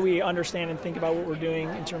how do we understand and think about what we're doing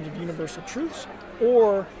in terms of universal truths,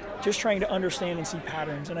 or just trying to understand and see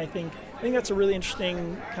patterns. And I think that's a really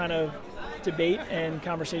interesting kind of debate and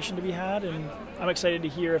conversation to be had, and I'm excited to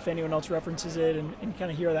hear if anyone else references it and kind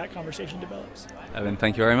of hear how that conversation develops. Evan,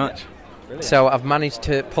 thank you very much. Brilliant. So I've managed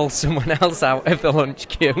to pull someone else out of the lunch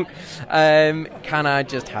queue. Can I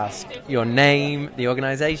just ask your name, the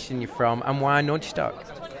organisation you're from, and why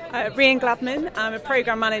Nudgestock? Rhian Gladman. I'm a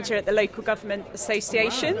programme manager at the Local Government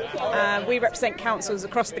Association. We represent councils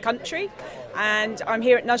across the country, and I'm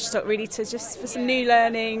here at Nudgestock really for some new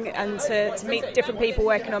learning and to meet different people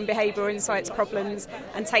working on behavioural insights problems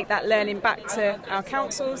and take that learning back to our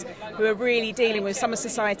councils who are really dealing with some of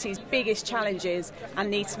society's biggest challenges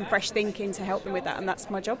and need some fresh thinking to help them with that, and that's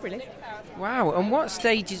my job really. Wow, and what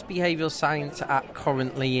stage is behavioural science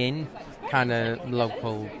currently in? Kind of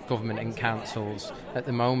local government and councils at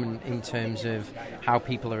the moment in terms of how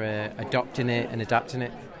people are adopting it and adapting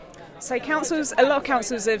it? So a lot of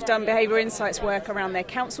councils have done behavioural insights work around their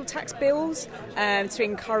council tax bills to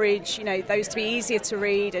encourage those to be easier to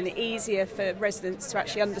read and easier for residents to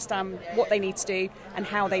actually understand what they need to do and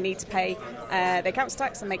how they need to pay their council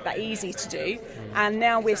tax and make that easy to do. And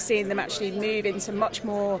now we're seeing them actually move into much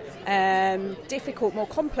more difficult, more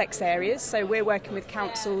complex areas. So we're working with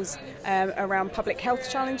councils around public health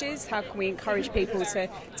challenges. How can we encourage people to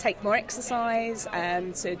take more exercise,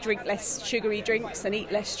 to drink less sugary drinks and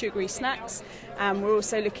eat less sugary snacks? We're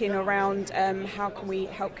also looking around how can we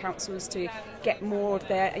help councils to get more of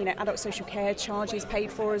their adult social care charges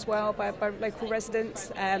paid for as well by local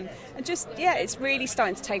residents, and it's really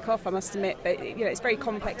starting to take off, I must admit, but it's very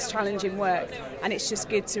complex, challenging work, and it's just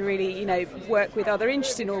good to really work with other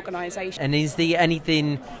interesting organisations. And is there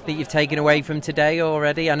anything that you've taken away from today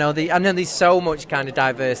already? I know there's so much kind of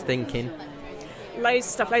diverse thinking. Loads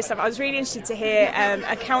of stuff. I was really interested to hear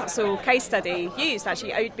a council case study used,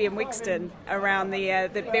 actually, Oadby and Wigston, around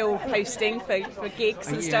the bill posting for gigs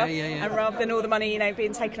and stuff, and rather than all the money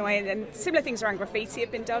being taken away. And similar things around graffiti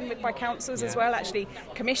have been done by councils as well, actually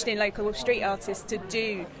commissioning local street artists to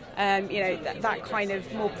do that kind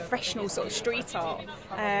of more professional sort of street art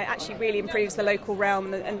actually really improves the local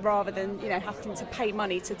realm, and rather than having to pay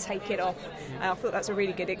money to take it off. I thought that's a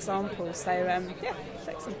really good example. So it's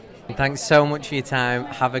excellent. Thanks so much for your time.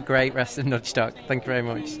 Have a great rest of Nudgestock. Thank you very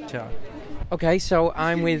much. Ciao. Okay, so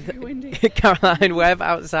I'm with Caroline Webb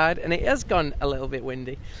outside, and it has gone a little bit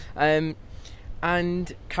windy. And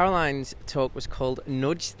Caroline's talk was called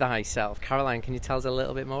Nudge Thyself. Caroline, can you tell us a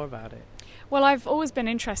little bit more about it? Well, I've always been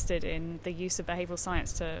interested in the use of behavioural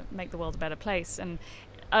science to make the world a better place, and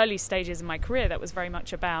early stages in my career that was very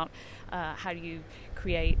much about how do you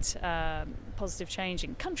create positive change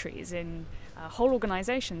in countries, in whole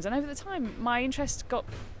organisations. And over the time my interest got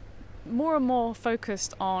more and more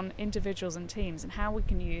focused on individuals and teams and how we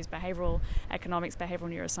can use behavioural economics,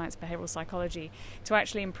 behavioural neuroscience, behavioural psychology to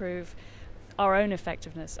actually improve our own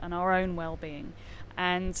effectiveness and our own well-being.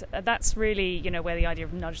 And that's really, where the idea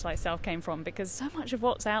of Nudge Thyself came from, because so much of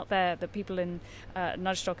what's out there that people in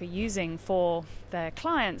Nudgestock are using for their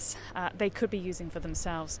clients, they could be using for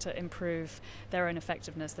themselves to improve their own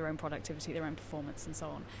effectiveness, their own productivity, their own performance, and so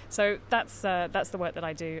on. So that's the work that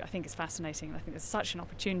I do. I think it's fascinating, and I think there's such an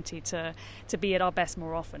opportunity to be at our best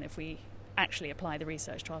more often if we actually apply the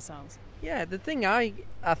research to ourselves. Yeah, the thing I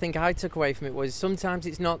think I took away from it was sometimes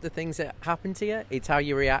it's not the things that happen to you, it's how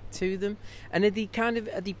you react to them. And are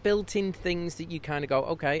the built-in things that you kind of go,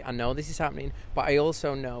 okay, I know this is happening, but I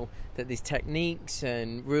also know that there's techniques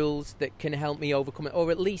and rules that can help me overcome it, or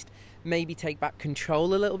at least maybe take back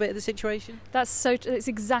control a little bit of the situation? It's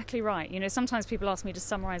exactly right. You know, sometimes people ask me to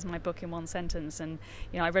summarize my book in one sentence, and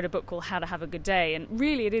you know, I read a book called How to Have a Good Day, and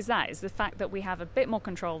really it is that. It's the fact that we have a bit more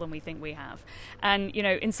control than we think we have. And you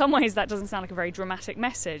know, in some ways that doesn't sound like a very dramatic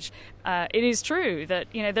message. It is true that,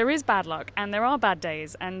 you know, there is bad luck and there are bad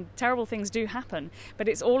days and terrible things do happen, but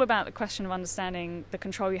it's all about the question of understanding the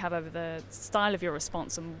control you have over the style of your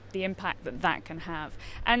response and the impact that that can have.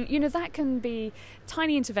 And you know, that can be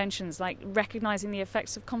tiny interventions like recognizing the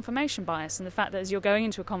effects of confirmation bias and the fact that as you're going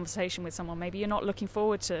into a conversation with someone, maybe you're not looking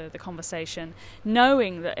forward to the conversation,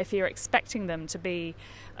 knowing that if you're expecting them to be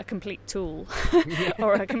a complete tool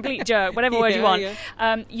or a complete jerk, whatever word you want,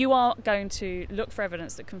 you are going to look for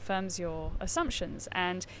evidence that confirms your assumptions,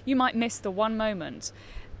 and you might miss the one moment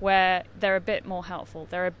where they're a bit more helpful,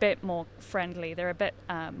 they're a bit more friendly, they're a bit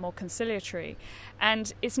more conciliatory.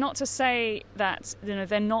 And it's not to say that, you know,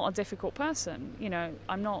 they're not a difficult person. You know,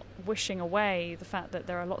 I'm not wishing away the fact that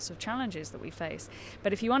there are lots of challenges that we face.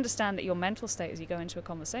 But if you understand that your mental state as you go into a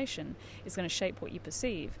conversation is going to shape what you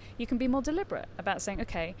perceive, you can be more deliberate about saying,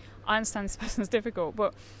 okay, I understand this person's difficult,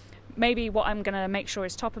 but maybe what I'm going to make sure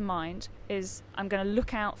is top of mind is I'm going to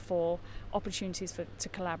look out for opportunities to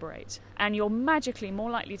collaborate. And you're magically more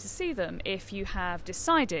likely to see them if you have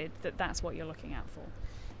decided that that's what you're looking out for.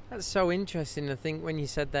 That's so interesting. I think when you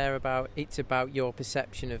said there about it's about your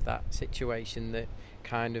perception of that situation that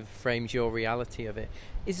kind of frames your reality of it.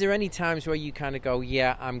 Is there any times where you kind of go,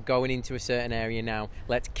 yeah, I'm going into a certain area now,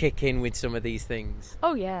 let's kick in with some of these things?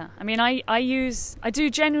 Oh yeah, I mean, I do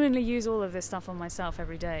genuinely use all of this stuff on myself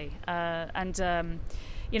every day,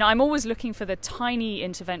 you know, I'm always looking for the tiny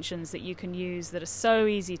interventions that you can use that are so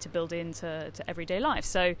easy to build into everyday life.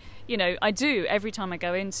 So, you know, I do every time I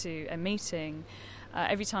go into a meeting.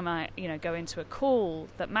 Every time I, you know, go into a call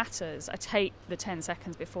that matters, I take the 10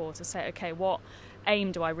 seconds before to say, okay, what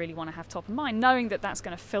aim do I really want to have top of mind, knowing that that's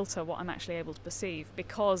going to filter what I'm actually able to perceive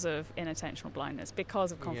because of inattentional blindness,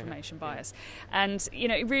 because of confirmation bias. And, you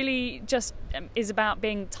know, it really just is about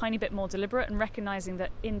being a tiny bit more deliberate and recognizing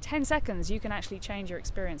that in 10 seconds you can actually change your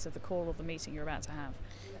experience of the call or the meeting you're about to have.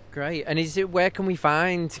 Great. And where can we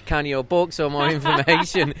find kind of your books or more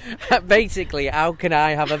information? Basically, how can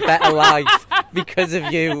I have a better life because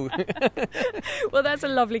of you? Well, that's a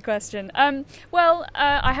lovely question. I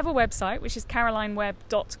have a website, which is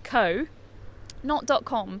carolinewebb.co, not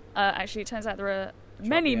 .com. Actually, it turns out there are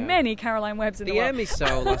many Caroline Webbs in the world. The Emmy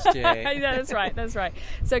so last year. Yeah, that's right.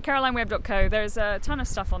 So carolinewebb.co, there's a ton of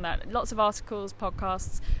stuff on that. Lots of articles,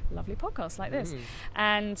 podcasts, lovely podcasts like this.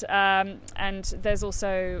 And there's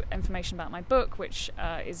also information about my book, which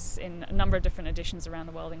is in a number of different editions around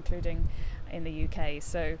the world, including in the UK.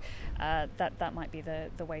 So that might be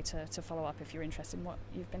the way to follow up if you're interested in what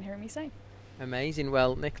you've been hearing me say. Amazing.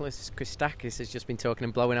 Well, Nicholas Christakis has just been talking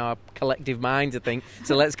and blowing our collective minds, I think.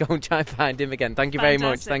 So let's go and try and find him again. Thank you very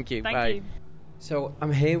much. Thank you. Bye. You. So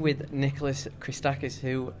I'm here with Nicholas Christakis,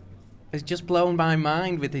 who has just blown my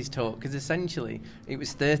mind with his talk, because essentially it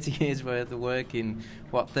was 30 years worth of work in,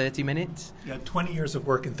 30 minutes? Yeah, 20 years of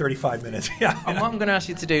work in 35 minutes. Yeah. And what I'm going to ask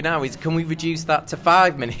you to do now is, can we reduce that to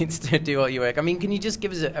 5 minutes to do all your work? I mean, can you just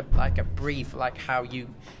give us a brief, how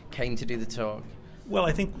you came to do the talk? Well,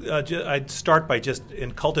 I think I'd start by just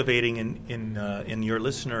cultivating in your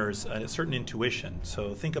listeners a certain intuition.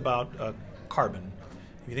 So think about carbon.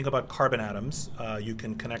 If you think about carbon atoms, you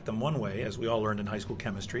can connect them one way, as we all learned in high school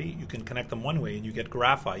chemistry. You can connect them one way and you get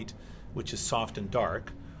graphite, which is soft and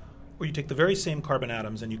dark. Or you take the very same carbon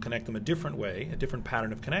atoms and you connect them a different way, a different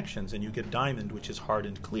pattern of connections, and you get diamond, which is hard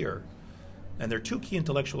and clear. And there are two key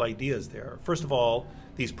intellectual ideas there. First of all,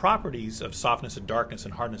 these properties of softness and darkness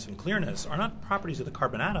and hardness and clearness are not properties of the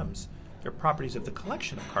carbon atoms. They're properties of the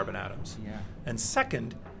collection of carbon atoms. Yeah. And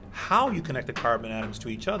second, how you connect the carbon atoms to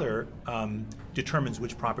each other determines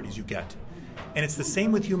which properties you get. And it's the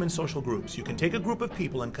same with human social groups. You can take a group of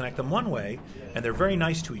people and connect them one way, and they're very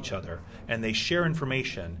nice to each other, and they share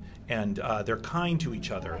information, and they're kind to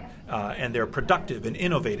each other, and they're productive and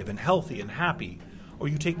innovative and healthy and happy. Or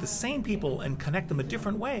you take the same people and connect them a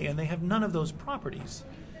different way, and they have none of those properties.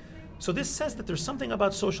 So this says that there's something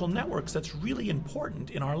about social networks that's really important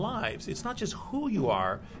in our lives. It's not just who you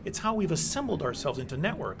are, it's how we've assembled ourselves into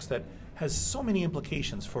networks that has so many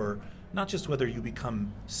implications for not just whether you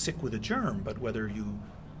become sick with a germ, but whether you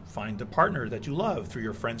find a partner that you love through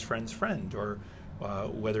your friend's friend's friend, or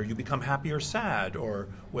whether you become happy or sad, or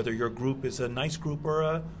whether your group is a nice group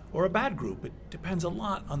or a bad group. It depends a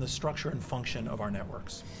lot on the structure and function of our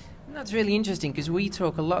networks. That's really interesting because we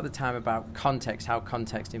talk a lot of the time about context, how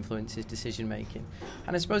context influences decision making.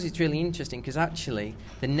 And I suppose it's really interesting because actually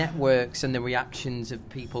the networks and the reactions of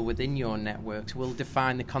people within your networks will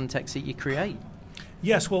define the context that you create.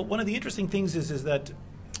 Yes, well, one of the interesting things is that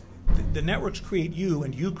the networks create you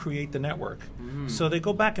and you create the network. So they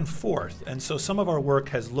go back and forth. And so some of our work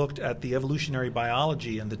has looked at the evolutionary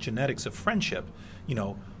biology and the genetics of friendship. You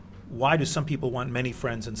know, why do some people want many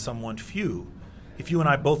friends and some want few? If you and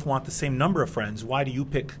I both want the same number of friends, why do you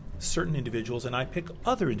pick certain individuals and I pick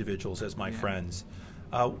other individuals as my friends?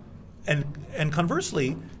 And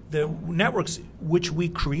conversely, the networks which we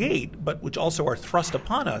create, but which also are thrust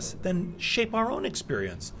upon us, then shape our own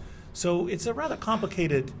experience. So it's a rather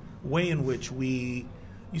complicated way in which we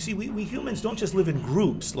humans don't just live in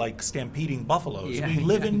groups like stampeding buffaloes. We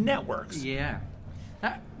live in networks. Yeah.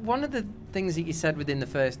 One of the things that you said within the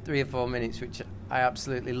first 3 or 4 minutes, which I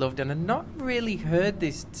absolutely loved, and I'd not really heard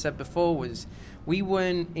this said before, was we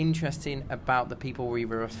weren't interested about the people we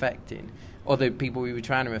were affecting or the people we were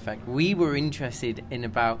trying to affect. We were interested in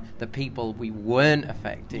about the people we weren't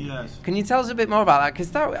affecting. Yes. Can you tell us a bit more about that?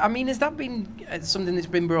 Because has that been something that's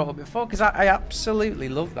been brought up before? Because I absolutely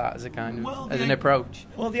love that as a kind of an approach.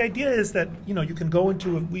 Well, the idea is that you can go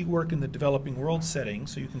into we work in the developing world setting,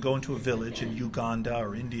 so you can go into a village in Uganda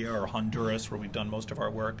or India or Honduras, where we've done most of our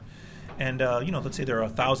work. And, let's say there are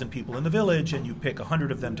 1,000 people in the village and you pick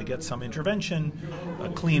 100 of them to get some intervention, a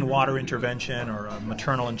clean water intervention or a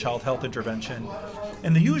maternal and child health intervention.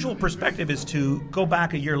 And the usual perspective is to go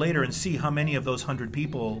back a year later and see how many of those 100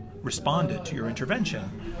 people responded to your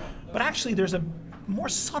intervention. But actually there's a more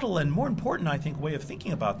subtle and more important, I think, way of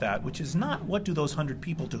thinking about that, which is not what do those 100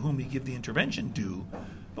 people to whom we give the intervention do,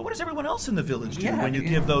 but what does everyone else in the village do when you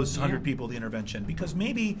give those 100 people the intervention? Because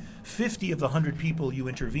maybe 50 of the 100 people you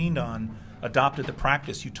intervened on adopted the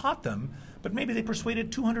practice you taught them, but maybe they persuaded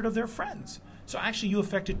 200 of their friends. So actually you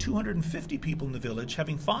affected 250 people in the village,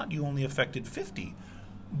 having thought you only affected 50.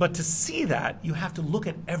 But to see that, you have to look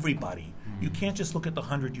at everybody. You can't just look at the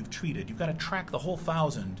 100 you've treated. You've got to track the whole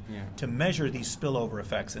 1,000 to measure these spillover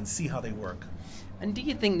effects and see how they work. And do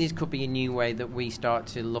you think this could be a new way that we start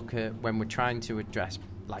to look at when we're trying to address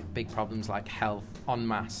like big problems like health en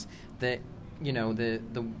masse, that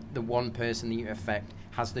the one person that you affect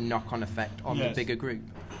has the knock-on effect on the bigger group?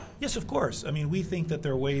 Yes, of course. I mean, we think that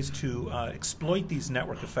there are ways to exploit these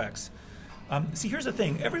network effects. See, here's the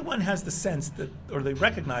thing. Everyone has the sense that, or they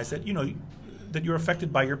recognize that, that you're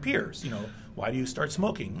affected by your peers. Why do you start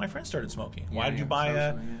smoking? My friend started smoking. Why did you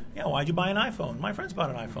buy why'd you buy an iPhone? My friends bought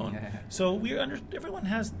an iPhone. So everyone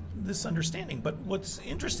has this understanding. But what's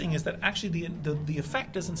interesting is that actually the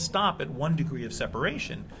effect doesn't stop at one degree of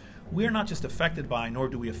separation. We're not just affected by, nor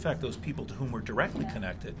do we affect those people to whom we're directly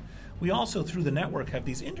connected. We also, through the network, have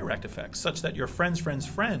these indirect effects, such that your friend's friend's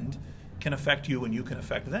friend can affect you and you can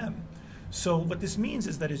affect them. So what this means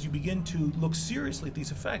is that as you begin to look seriously at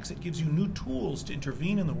these effects, it gives you new tools to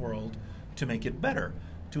intervene in the world to make it better,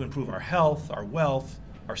 to improve our health, our wealth,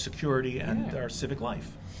 our security, and our civic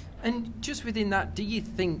life. And just within that, do you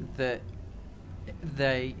think that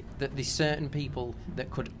there's certain people that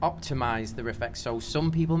could optimize their effects? So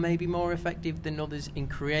some people may be more effective than others in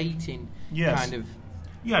creating kind of...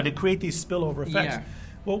 Yeah, to create these spillover effects. Yeah.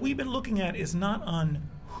 What we've been looking at is not on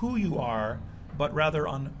who you are, but rather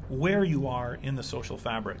on where you are in the social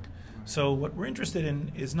fabric. So what we're interested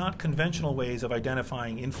in is not conventional ways of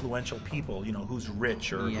identifying influential people, who's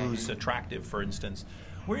rich or who's attractive, for instance.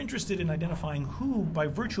 We're interested in identifying who, by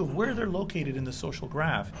virtue of where they're located in the social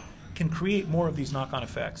graph, can create more of these knock-on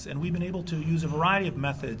effects. And we've been able to use a variety of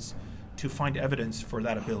methods to find evidence for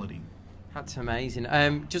that ability. That's amazing.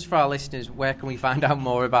 Just for our listeners, where can we find out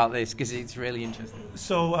more about this? Because it's really interesting.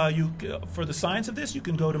 So for the science of this, you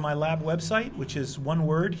can go to my lab website, which is one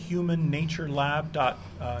word,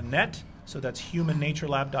 humannaturelab.net. So that's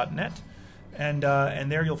humannaturelab.net. And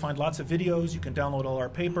there you'll find lots of videos. You can download all our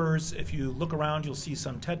papers. If you look around, you'll see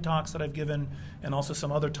some TED Talks that I've given and also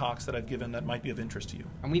some other talks that I've given that might be of interest to you.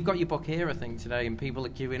 And we've got your book here, I think, today, and people are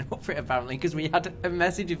queuing up for it, apparently, because we had a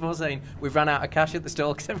message before saying we've run out of cash at the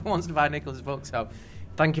store because everyone wants to buy Nicholas' book. So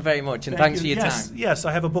thank you very much, and thanks for your time. Yes,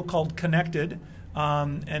 I have a book called Connected,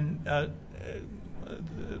 the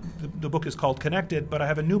book is called Connected, but I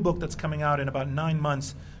have a new book that's coming out in about 9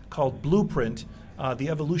 months called Blueprint, The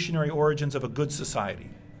Evolutionary Origins of a Good Society.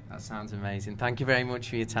 That sounds amazing. Thank you very much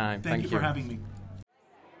for your time. Thank you for having me.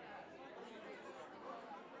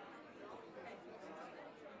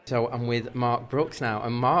 So I'm with Mark Brooks now,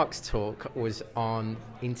 and Mark's talk was on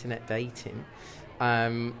internet dating.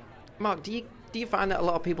 Mark, do you find that a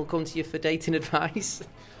lot of people come to you for dating advice?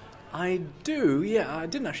 I do, yeah. I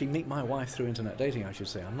didn't actually meet my wife through internet dating, I should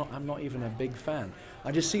say. I'm not even a big fan.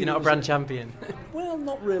 I just see. You're not a brand champion. Well,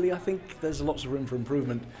 not really. I think there's lots of room for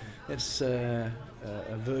improvement. It's a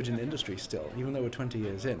virgin industry still, even though we're 20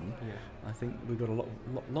 years in. Yeah. I think we've got a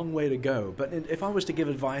long way to go. But if I was to give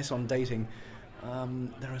advice on dating,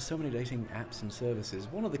 there are so many dating apps and services.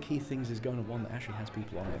 One of the key things is going to one that actually has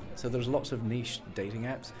people on it. So there's lots of niche dating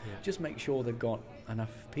apps. Yeah. Just make sure they've got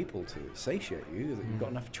enough people to satiate you, that you've got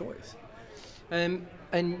enough choice. And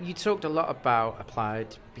you talked a lot about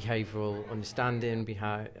applied behavioural understanding,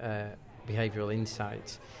 behavioural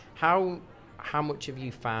insights. How much have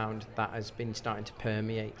you found that has been starting to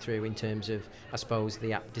permeate through in terms of, I suppose,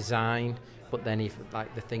 the app design, but then if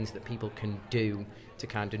like the things that people can do to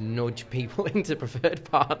kind of nudge people into preferred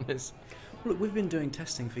partners? Well, look, we've been doing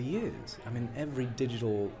testing for years. I mean, every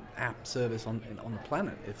digital app service on the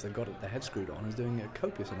planet, if they've got their head screwed on, is doing a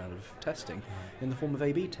copious amount of testing in the form of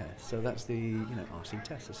A/B tests. So that's the RC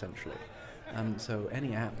test essentially. So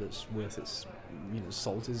any app that's worth its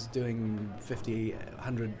salt is doing 50,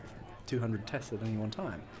 100, 200 tests at any one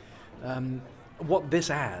time. What this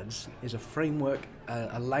adds is a framework,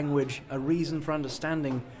 a language, a reason for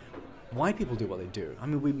understanding why people do what they do. I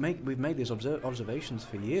mean, we've made these observations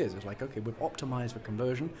for years. It's like, okay, we've optimized for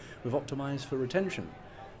conversion, we've optimized for retention,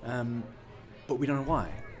 but we don't know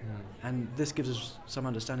why. And this gives us some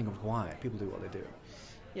understanding of why people do what they do.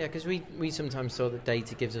 Yeah, because we sometimes thought that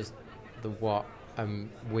data gives us the what,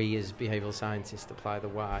 we as behavioural scientists apply the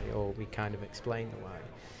why, or we kind of explain the why.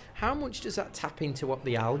 How much does that tap into what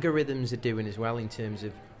the algorithms are doing as well in terms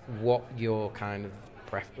of what your kind of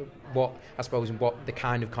what the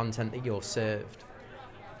kind of content that you're served?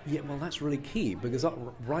 Yeah, well, that's really key because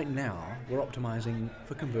right now we're optimizing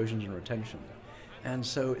for conversions and retention. And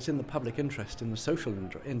so it's in the public interest, in the social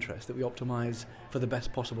interest, that we optimize for the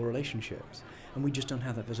best possible relationships. And we just don't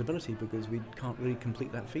have that visibility because we can't really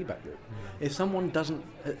complete that feedback loop. If someone's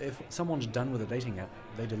done with a dating app,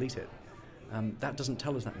 they delete it. That doesn't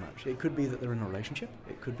tell us that much. It could be that they're in a relationship.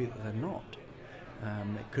 It could be that they're not.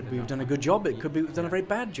 It could be we've done a good job. It could be we've done a very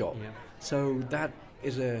bad job. Yeah. So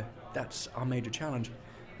that's our major challenge,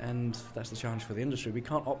 and that's the challenge for the industry. We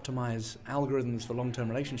can't optimize algorithms for long-term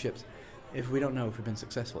relationships if we don't know if we've been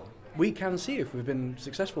successful. We can see if we've been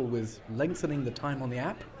successful with lengthening the time on the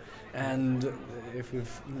app, and if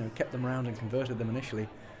we've kept them around and converted them initially.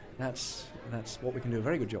 That's what we can do a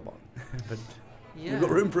very good job on. But we've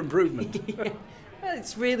got room for improvement. Yeah. Well,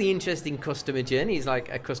 it's really interesting customer journey. It's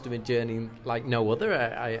like a customer journey like no other,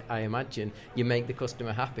 I imagine. You make the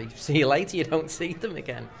customer happy. See you later, you don't see them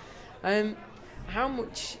again. How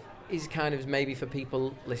much is kind of maybe for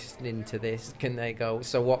people listening to this, can they go,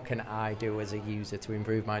 so what can I do as a user to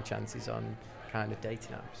improve my chances on kind of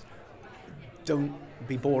dating apps? Don't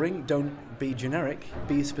be boring, don't be generic,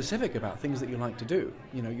 be specific about things that you like to do.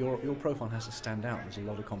 Your profile has to stand out. There's a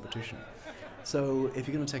lot of competition. So if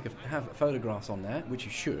you're going to have photographs on there, which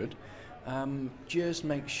you should, just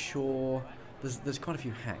make sure there's quite a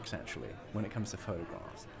few hacks actually when it comes to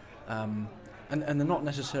photographs, and they're not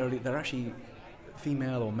necessarily, they're actually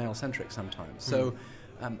female or male centric sometimes. So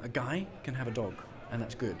a guy can have a dog, and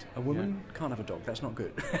that's good. A woman can't have a dog. That's not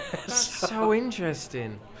good. That's so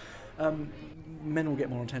interesting. Men will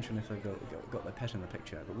get more attention if they've got their pet in the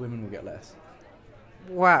picture, but women will get less.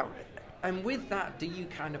 Wow. And with that, do you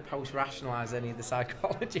kind of post-rationalise any of the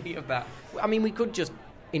psychology of that? I mean, we could just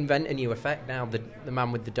invent a new effect now, the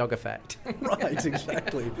man with the dog effect. Right,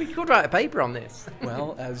 exactly. We could write a paper on this.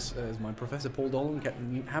 Well, as my professor Paul Dolan kept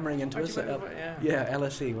hammering into us,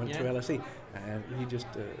 LSE, went through LSE. He just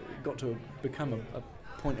got to become a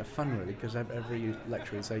point of fun, really, because every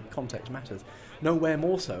lecturer would say context matters. Nowhere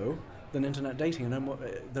more so than internet dating.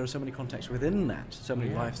 There are so many contexts within that, so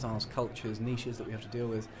many lifestyles, cultures, niches that we have to deal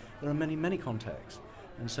with. There are many, many contexts.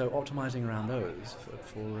 And so optimizing around those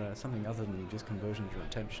for something other than just conversion to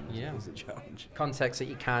retention is a challenge. Context that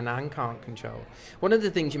you can and can't control. One of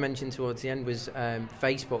the things you mentioned towards the end was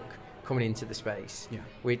Facebook coming into the space,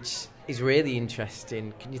 which is really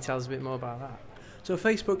interesting. Can you tell us a bit more about that? So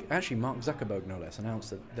Facebook, actually Mark Zuckerberg no less,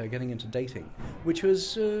 announced that they're getting into dating, which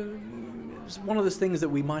was one of those things that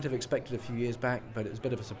we might have expected a few years back, but it was a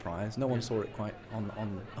bit of a surprise. No one saw it quite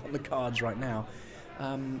on the cards right now.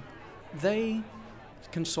 They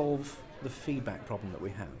can solve the feedback problem that we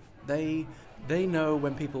have. They know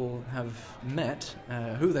when people have met,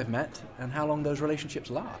 who they've met, and how long those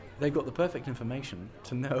relationships last. They've got the perfect information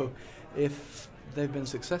to know if they've been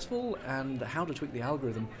successful and how to tweak the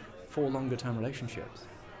algorithm for longer-term relationships,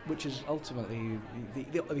 which is ultimately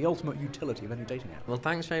the ultimate utility of any dating app. Well,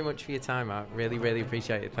 thanks very much for your time, Mark. Really, really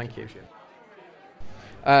appreciate it. Thank you.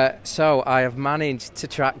 So I have managed to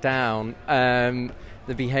track down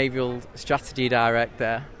the Behavioural Strategy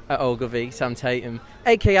Director at Ogilvy, Sam Tatum,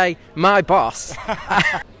 a.k.a. my boss.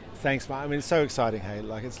 Thanks, Mark. I mean, it's so exciting, hey.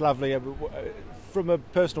 Like, it's lovely. From a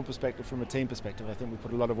personal perspective, from a team perspective, I think we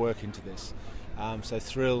put a lot of work into this. So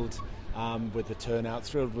thrilled with the turnout,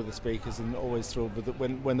 thrilled with the speakers, and always thrilled with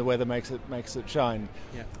when the weather makes it shine.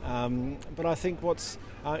 Yeah. But I think what's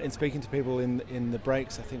in speaking to people in the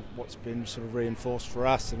breaks, I think what's been sort of reinforced for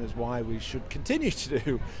us, and is why we should continue to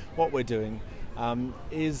do what we're doing,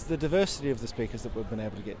 is the diversity of the speakers that we've been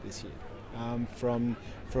able to get this year. From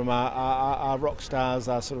our rock stars,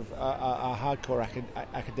 our sort of our hardcore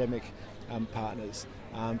academic partners,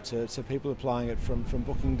 to people applying it from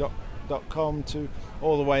Booking.com to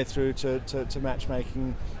all the way through to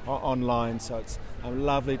matchmaking online. So it's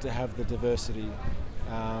lovely to have the diversity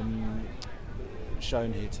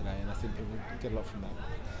shown here today, and I think people get a lot from that.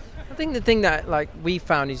 I think the thing that we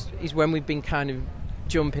found is when we've been kind of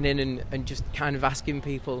jumping in and just kind of asking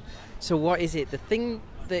people, so what is it? The thing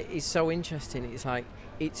that is so interesting is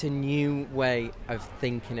it's a new way of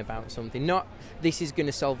thinking about something. Not this is going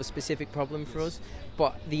to solve a specific problem for us,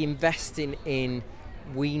 but the investing in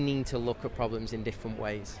we need to look at problems in different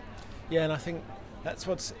ways. Yeah, and I think that's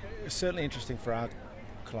what's certainly interesting for our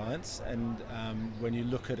clients. And when you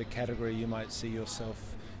look at a category, you might see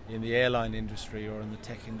yourself in the airline industry or in the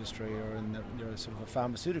tech industry or in the, sort of a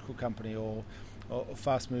pharmaceutical company or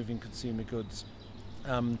fast-moving consumer goods.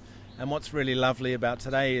 And what's really lovely about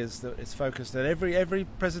today is that it's focused that every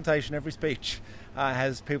presentation, every speech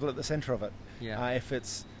has people at the centre of it. Yeah.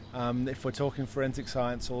 If we're talking forensic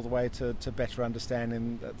science, all the way to better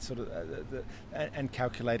understanding that sort of and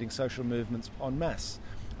calculating social movements en masse,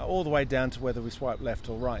 all the way down to whether we swipe left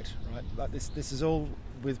or right. Like this is all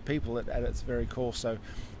with people at its very core. So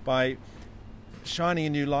by shining a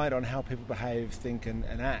new light on how people behave, think, and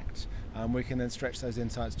act, we can then stretch those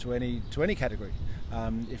insights to any category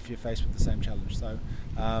if you're faced with the same challenge. So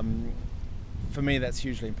for me, that's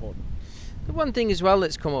hugely important. The one thing as well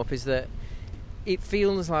that's come up is that it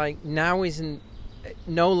feels like now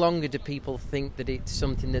no longer do people think that it's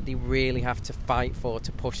something that they really have to fight for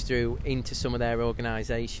to push through into some of their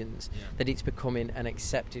organisations, that it's becoming an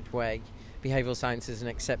accepted way. Behavioural science is an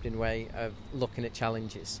accepted way of looking at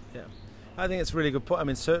challenges. Yeah. I think it's a really good point. I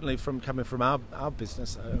mean, certainly coming from our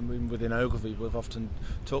business, within Ogilvy, we've often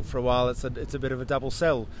talked for a while. It's a bit of a double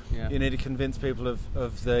sell. Yeah. You need to convince people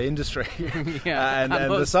of the industry and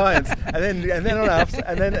the science,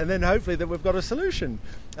 and then hopefully that we've got a solution.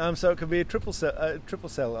 So it can be a triple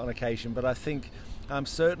sell on occasion. But I think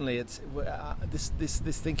certainly it's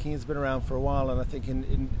this thinking has been around for a while, and I think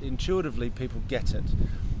intuitively people get it.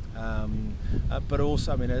 But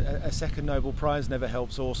also, I mean, a second Nobel Prize never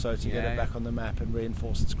helps also to get it back on the map and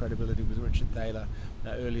reinforce its credibility with Richard Thaler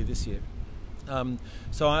earlier this year.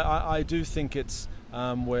 So I do think it's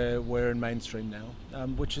we're in mainstream now,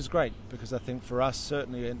 which is great, because I think for us,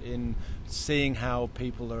 certainly in seeing how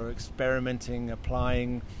people are experimenting,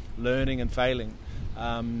 applying, learning and failing,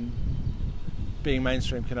 being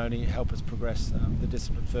mainstream can only help us progress the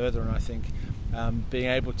discipline further. And I think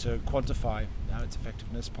being able to quantify its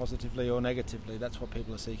effectiveness positively or negatively, that's what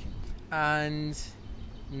people are seeking. And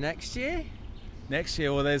next year? Next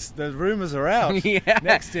year, well, the rumours are out.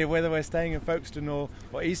 Next year, whether we're staying in Folkestone or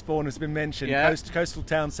Eastbourne has been mentioned. Coastal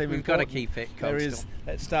towns seem important. We've got to keep it coastal.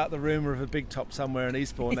 Let's start the rumour of a big top somewhere in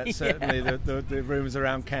Eastbourne. That's certainly the rumours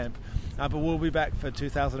around camp. But we'll be back for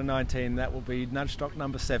 2019. That will be Nudgestock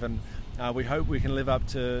number 7. We hope we can live up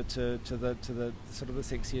to the sort of the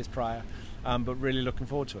 6 years prior. But really looking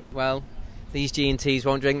forward to it. Well, these G&Ts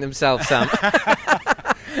won't drink themselves, Sam.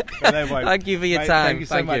 Well, they won't. Thank you for your time. Thank you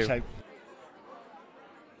so much, Abe.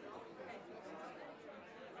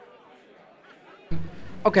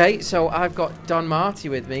 Okay, so I've got Don Marty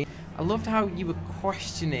with me. I loved how you were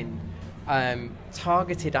questioning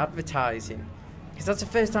targeted advertising, because that's the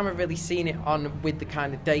first time I've really seen it on with the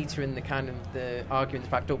kind of data and the kind of the arguments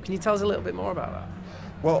backed up. Can you tell us a little bit more about that?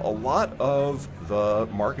 Well, a lot of the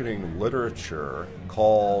marketing literature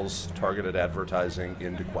calls targeted advertising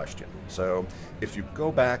into question. So if you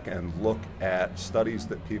go back and look at studies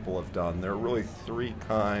that people have done, there are really 3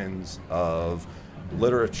 kinds of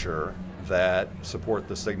literature that support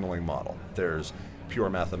the signaling model. There's pure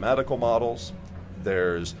mathematical models,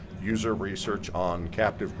 there's user research on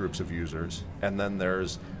captive groups of users, and then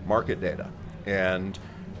there's market data. And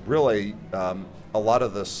really, a lot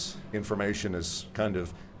of this information is kind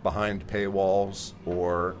of behind paywalls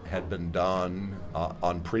or had been done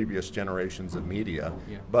on previous generations of media,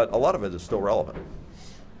 but a lot of it is still relevant.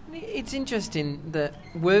 It's interesting that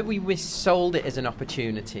were we sold it as an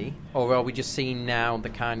opportunity, or are we just seeing now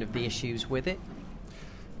the issues with it?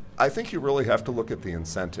 I think you really have to look at the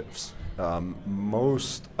incentives.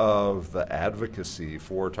 Most of the advocacy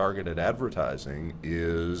for targeted advertising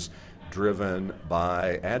is driven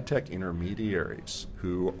by ad tech intermediaries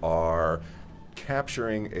who are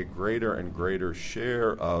capturing a greater and greater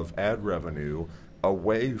share of ad revenue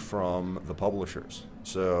away from the publishers.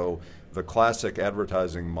 So the classic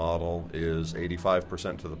advertising model is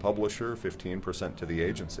 85% to the publisher, 15% to the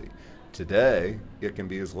agency. Today, it can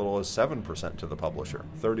be as little as 7% to the publisher.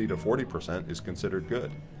 30 to 40% is considered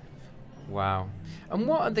good. Wow. And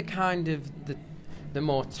what are the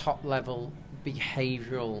more top-level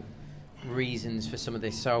behavioural reasons for some of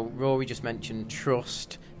this? So Rory just mentioned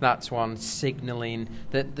trust. That's one. Signalling.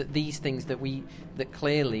 That these things that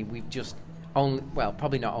clearly we've just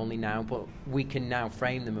probably not only now, but we can now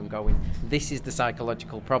frame them and going, this is the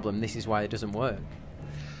psychological problem. This is why it doesn't work.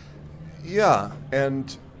 Yeah,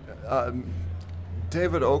 and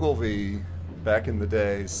David Ogilvy back in the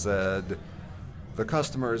day said, the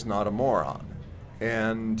customer is not a moron.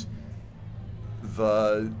 And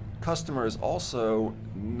the customer is also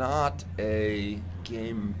not a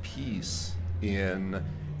game piece in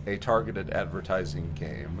a targeted advertising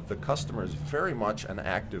game. The customer is very much an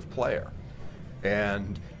active player.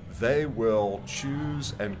 And they will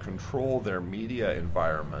choose and control their media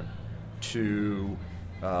environment to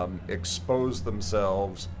expose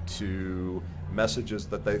themselves to messages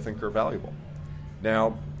that they think are valuable.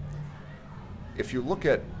 Now, if you look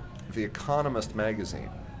at The Economist magazine,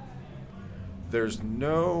 there's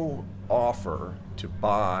no offer to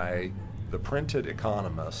buy the printed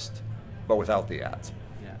Economist, but without the ads.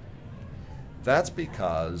 Yeah. That's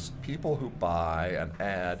because people who buy an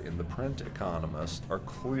ad in the print Economist are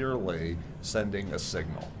clearly sending a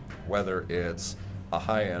signal, whether it's a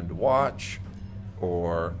high-end watch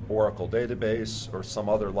or Oracle database or some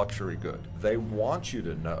other luxury good. They want you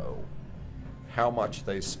to know how much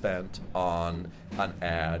they spent on an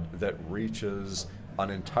ad that reaches an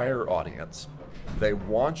entire audience. They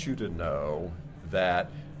want you to know that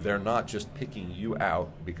they're not just picking you out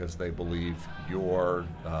because they believe you're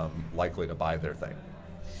likely to buy their thing.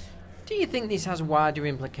 Do you think this has wider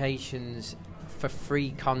implications for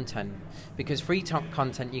free content? Because free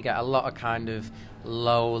content, you get a lot of kind of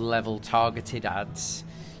low-level targeted ads.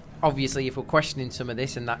 Obviously, if we're questioning some of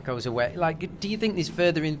this and that goes away, do you think there's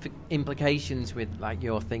further implications with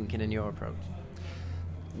your thinking and your approach?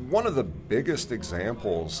 One of the biggest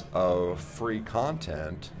examples of free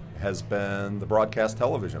content has been the broadcast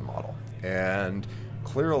television model. And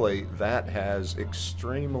clearly that has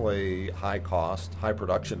extremely high cost, high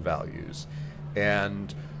production values.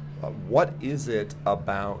 And what is it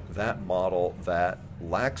about that model that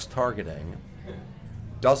lacks targeting,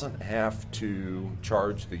 doesn't have to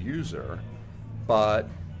charge the user, but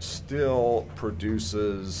still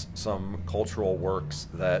produces some cultural works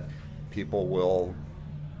that people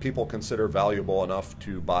consider valuable enough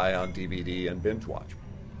to buy on DVD and binge watch?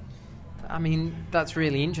 I mean, that's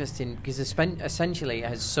really interesting because essentially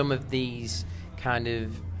as some of these kind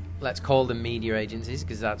of, let's call them media agencies,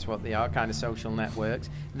 because that's what they are, kind of social networks,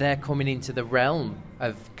 they're coming into the realm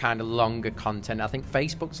of kind of longer content. I think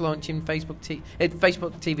Facebook's launching, Facebook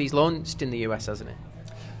TV's launched in the US, hasn't it?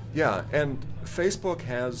 Yeah, and Facebook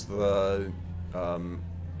has the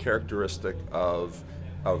characteristic of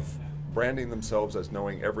branding themselves as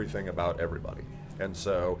knowing everything about everybody. And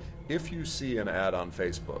so if you see an ad on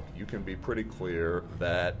Facebook, you can be pretty clear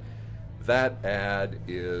that that ad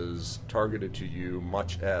is targeted to you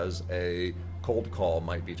much as a cold call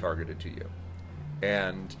might be targeted to you.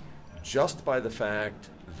 And just by the fact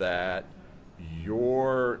that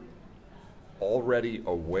you're already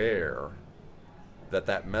aware that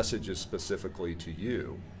that message is specifically to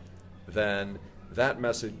you, then that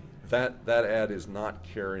message, that ad is not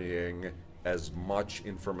carrying as much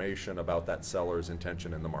information about that seller's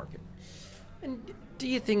intention in the market. And do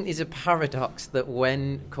you think there's a paradox that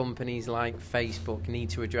when companies like Facebook need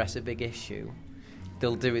to address a big issue,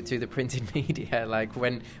 they'll do it through the printed media? Like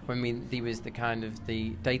when there was the kind of the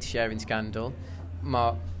data sharing scandal,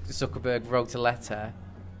 Mark Zuckerberg wrote a letter,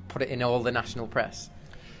 put it in all the national press.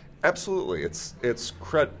 Absolutely,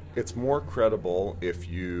 it's more credible if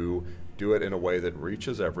you do it in a way that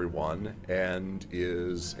reaches everyone and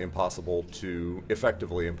is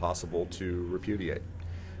effectively impossible to repudiate.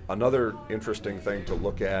 Another interesting thing to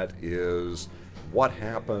look at is what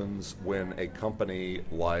happens when a company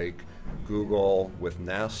like Google with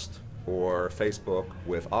Nest or Facebook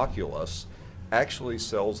with Oculus actually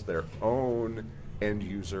sells their own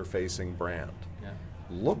end-user facing brand. Yeah.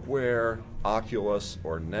 look where Oculus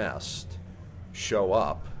or Nest show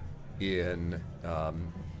up in,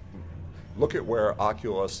 look at where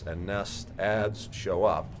Oculus and Nest ads show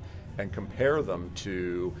up and compare them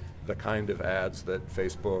to the kind of ads that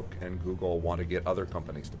Facebook and Google want to get other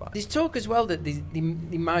companies to buy. There's talk as well that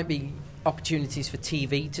there might be opportunities for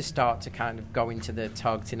TV to start to kind of go into the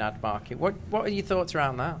targeting ad market. What are your thoughts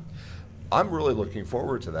around that? I'm really looking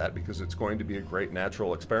forward to that because it's going to be a great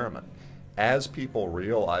natural experiment. As people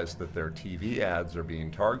realize that their TV ads are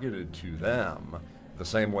being targeted to them the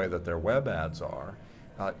same way that their web ads are,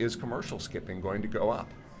 is commercial skipping going to go up?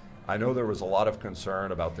 I know there was a lot of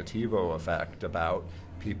concern about the TiVo effect, about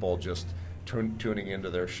people just tuning into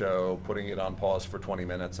their show, putting it on pause for 20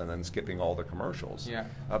 minutes, and then skipping all the commercials. Yeah.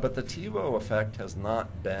 But the TiVo effect has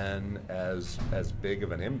not been as big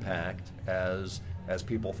of an impact as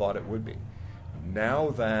people thought it would be.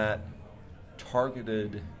 Now that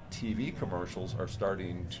targeted TV commercials are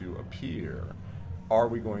starting to appear, are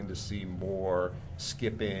we going to see more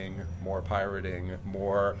skipping, more pirating,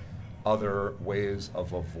 more other ways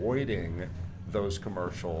of avoiding those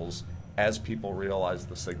commercials as people realize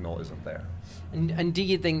the signal isn't there? And do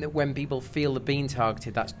you think that when people feel they're being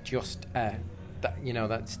targeted, that's just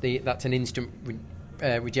that's an instant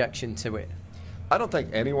rejection to it? I don't think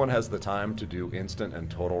anyone has the time to do instant and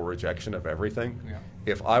total rejection of everything. Yeah.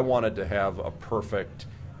 If I wanted to have a perfect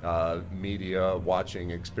media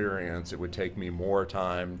watching experience, it would take me more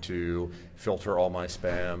time to filter all my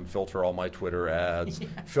spam, filter all my Twitter ads,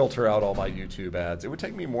 filter out all my YouTube ads. It would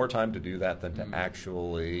take me more time to do that than to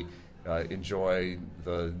actually enjoy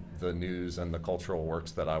the news and the cultural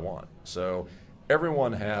works that I want. So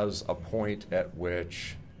everyone has a point at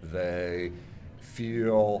which they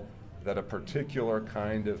feel that a particular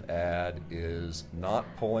kind of ad is not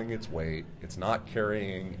pulling its weight, it's not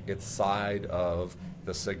carrying its side of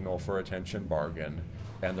the signal for attention bargain,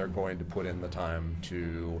 and they're going to put in the time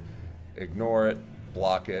to ignore it,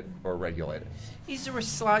 block it, or regulate it. Is there a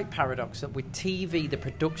slight paradox that with TV the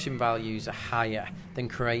production values are higher than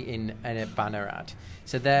creating a banner ad,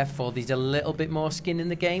 so therefore there's a little bit more skin in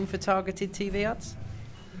the game for targeted TV ads?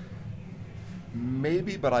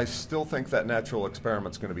 Maybe, but I still think that natural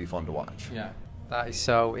experiment's going to be fun to watch. Yeah, that is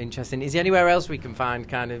so interesting. Is there anywhere else we can find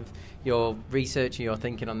kind of your research and your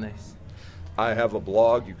thinking on this? I have a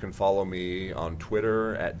blog. You can follow me on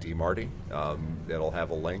Twitter at dmarty. It'll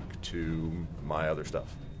have a link to my other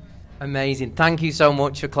stuff. Amazing. Thank you so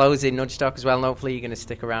much for closing Nudge Talk as well, and hopefully you're going to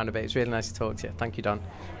stick around a bit. It's really nice to talk to you. Thank you, Don.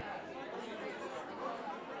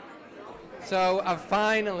 So I've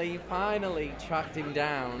finally tracked him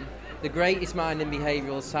down. The greatest mind in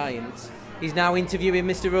behavioural science. He's now interviewing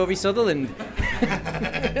Mr. Rory Sutherland.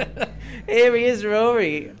 Here he is,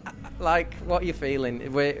 Rory. Like, what are you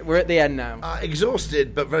feeling? We're at the end now.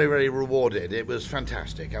 Exhausted, but very, very rewarded. It was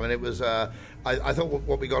fantastic. I mean, it was. I thought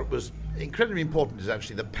what we got was incredibly important. Is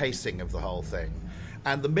actually the pacing of the whole thing,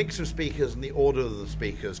 and the mix of speakers and the order of the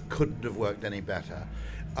speakers couldn't have worked any better.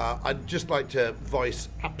 I'd just like to voice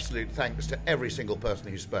absolute thanks to every single person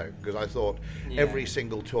who spoke, because I thought every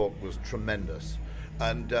single talk was tremendous.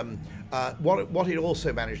 And what it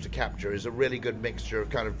also managed to capture is a really good mixture of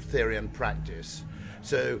kind of theory and practice.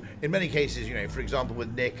 So in many cases, for example,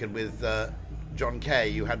 with Nick and with John Kay,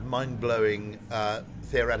 you had mind-blowing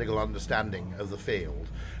theoretical understanding of the field,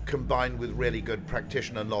 combined with really good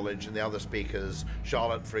practitioner knowledge in the other speakers,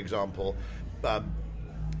 Charlotte, for example.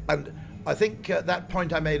 And I think that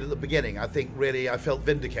point I made at the beginning, I think really I felt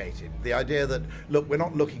vindicated. The idea that, look, we're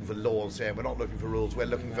not looking for laws here, we're not looking for rules, we're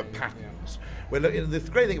looking for patterns. The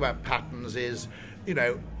great thing about patterns is,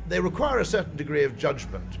 they require a certain degree of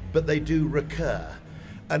judgment, but they do recur.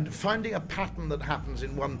 And finding a pattern that happens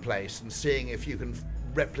in one place and seeing if you can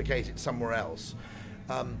replicate it somewhere else.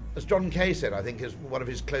 As John Kay said, I think is one of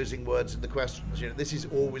his closing words in the questions, this is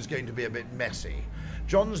always going to be a bit messy.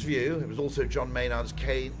 John's view, it was also John Maynard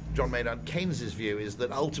Keynes's view, is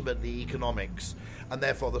that ultimately economics and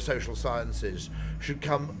therefore the social sciences should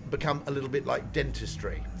become a little bit like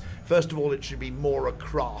dentistry. First of all, it should be more a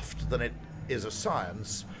craft than it is a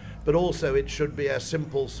science, but also it should be a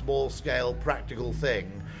simple, small-scale, practical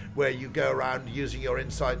thing where you go around using your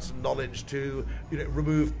insights and knowledge to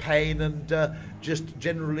remove pain and just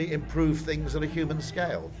generally improve things at a human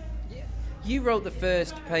scale. You wrote the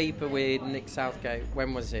first paper with Nick Southgate.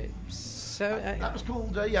 When was it? That was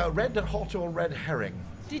called Red Hot or Red Herring.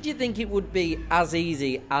 Did you think it would be as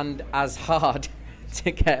easy and as hard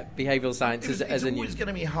to get behavioural science as It's a new... always going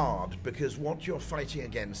to be hard, because what you're fighting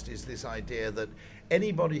against is this idea that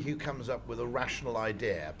anybody who comes up with a rational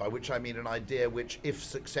idea, by which I mean an idea which, if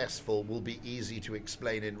successful, will be easy to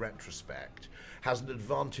explain in retrospect, has an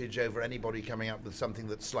advantage over anybody coming up with something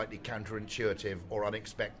that's slightly counterintuitive or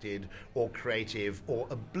unexpected or creative or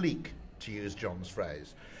oblique, to use John's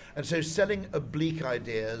phrase. And so selling oblique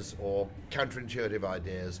ideas or counterintuitive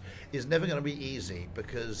ideas is never going to be easy,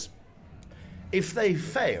 because if they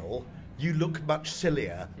fail, you look much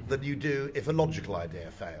sillier than you do if a logical idea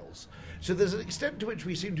fails. So there's an extent to which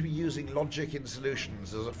we seem to be using logic in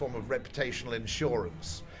solutions as a form of reputational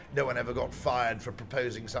insurance. No one ever got fired for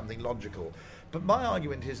proposing something logical. But my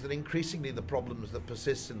argument is that increasingly the problems that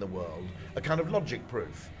persist in the world are kind of logic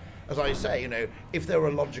proof. As I say, if there were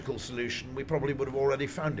a logical solution, we probably would have already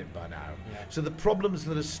found it by now. Yeah. So the problems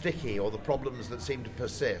that are sticky, or the problems that seem to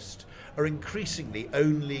persist, are increasingly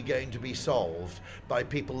only going to be solved by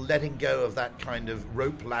people letting go of that kind of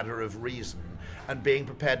rope ladder of reason and being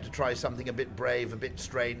prepared to try something a bit brave, a bit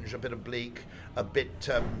strange, a bit oblique, a bit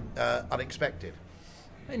unexpected.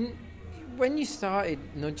 And when you started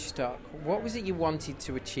Nudgestock, what was it you wanted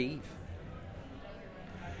to achieve?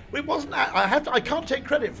 It wasn't. I can't take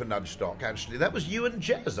credit for Nudgestock. Actually, that was you and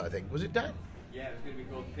Jez. I think, was it Dan? Yeah, it was going to be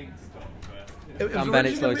called ThinkStock.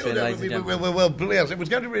 It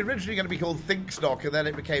was originally going to be called ThinkStock, and then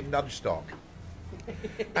it became Nudgestock.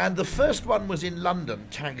 And the first one was in London,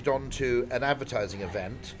 tagged onto an advertising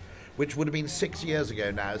event, which would have been 6 years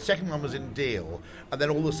ago now. The second one was in Deal, and then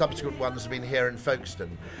all the subsequent ones have been here in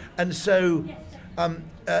Folkestone. And so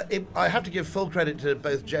I have to give full credit to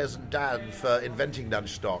both Jez and Dan for inventing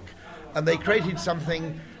Nudgestock. And they created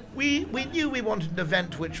something. We knew we wanted an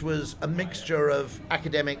event which was a mixture of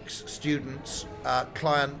academics, students,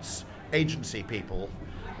 clients, agency people,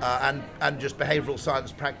 and just behavioural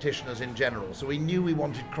science practitioners in general. So we knew we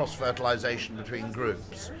wanted cross-fertilisation between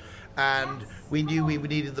groups. And we knew we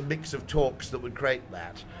needed the mix of talks that would create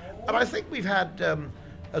that. And I think we've had,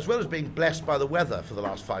 as well as being blessed by the weather for the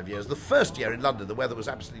last 5 years, the first year in London the weather was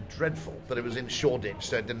absolutely dreadful, but it was in Shoreditch,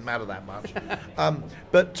 so it didn't matter that much.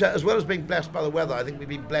 But as well as being blessed by the weather, I think we've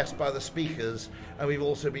been blessed by the speakers, and we've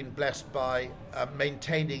also been blessed by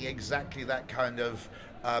maintaining exactly that kind of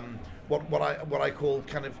what I call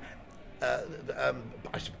kind of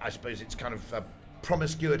I suppose it's kind of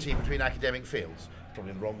promiscuity between academic fields.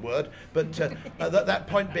 Probably the wrong word, but that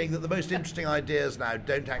point being that the most interesting ideas now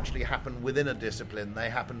don't actually happen within a discipline, they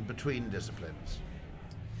happen between disciplines.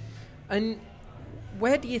 And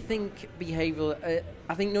where do you think behavioural...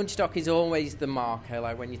 I think Nudgestock is always the marker,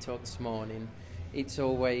 like when you talked this morning, it's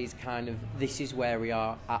always kind of, this is where we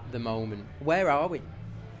are at the moment. Where are we?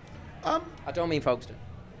 I don't mean Folkestone.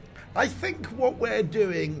 I think what we're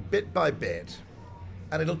doing bit by bit,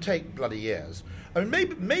 and it'll take bloody years. I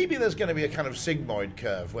mean, maybe there's going to be a kind of sigmoid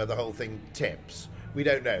curve where the whole thing tips. We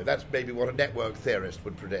don't know. That's maybe what a network theorist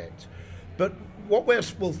would predict. But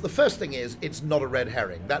the first thing is, it's not a red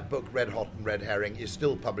herring. That book, Red Hot and Red Herring, is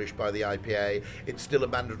still published by the IPA. It's still a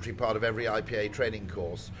mandatory part of every IPA training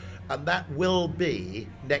course. And that will be,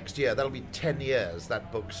 next year, that'll be 10 years,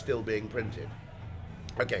 that book's still being printed.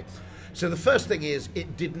 Okay. So the first thing is,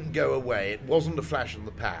 it didn't go away. It wasn't a flash in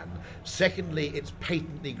the pan. Secondly, it's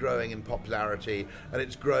patently growing in popularity, and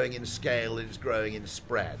it's growing in scale, and it's growing in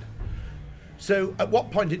spread. So at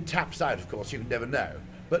what point it taps out, of course, you can never know.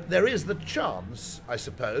 But there is the chance, I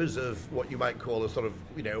suppose, of what you might call a sort of,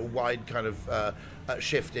 wide kind of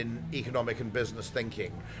shift in economic and business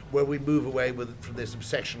thinking, where we move away from this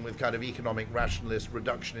obsession with kind of economic rationalist,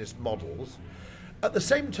 reductionist models. At the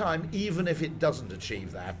same time, even if it doesn't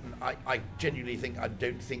achieve that, and I genuinely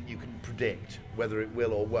don't think you can predict whether it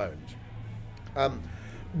will or won't.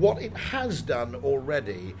 What it has done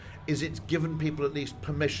already is it's given people at least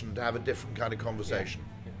permission to have a different kind of conversation.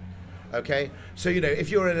 Yeah. Okay? So,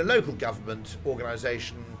 if you're in a local government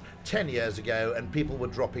organisation 10 years ago and people were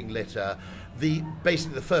dropping litter,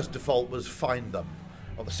 basically the first default was fine them.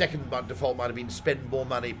 Or the second default might have been spend more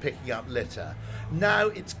money picking up litter. Now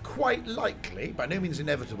it's quite likely, by no means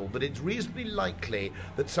inevitable, but it's reasonably likely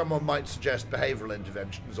that someone might suggest behavioural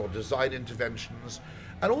interventions or design interventions,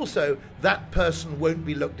 and also that person won't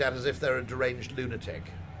be looked at as if they're a deranged lunatic.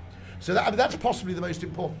 So that's possibly the most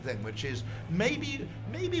important thing, which is maybe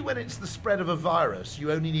when it's the spread of a virus,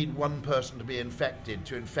 you only need one person to be infected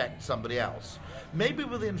to infect somebody else. Maybe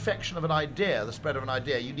with the infection of an idea, the spread of an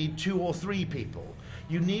idea, you need 2 or 3 people.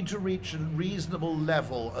 You need to reach a reasonable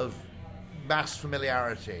level of mass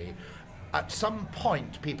familiarity. At some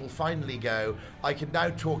point, people finally go, I can now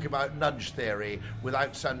talk about nudge theory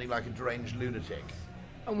without sounding like a deranged lunatic.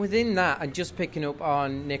 And within that, and just picking up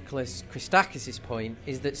on Nicholas Christakis' point,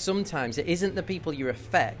 is that sometimes it isn't the people you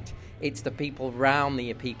affect, it's the people around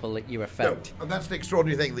the people that you affect. No, and that's the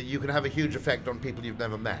extraordinary thing, that you can have a huge effect on people you've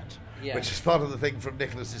never met, which is part of the thing from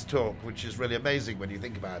Nicholas's talk, which is really amazing when you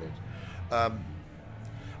think about it.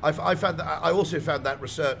 I also found that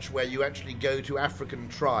research where you actually go to African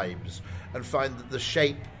tribes and find that the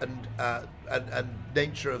shape and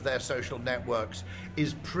nature of their social networks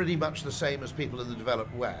is pretty much the same as people in the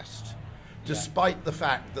developed West, despite the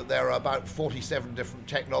fact that there are about 47 different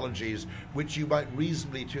technologies which you might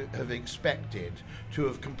reasonably have expected to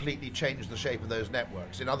have completely changed the shape of those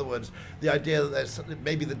networks. In other words, the idea that there's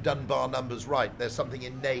maybe the Dunbar number's right, there's something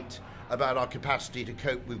innate about our capacity to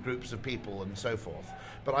cope with groups of people and so forth.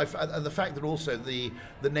 But and the fact that also the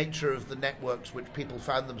nature of the networks which people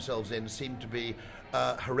found themselves in seemed to be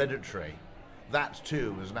hereditary, that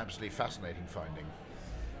too was an absolutely fascinating finding.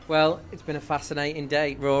 Well, it's been a fascinating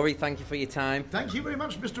day. Rory, thank you for your time. Thank you very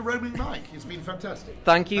much, Mr. Roaming Mike. It's been fantastic.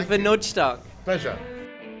 Thank you for Nudgestock. Pleasure.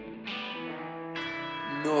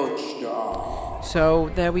 Nudgestock.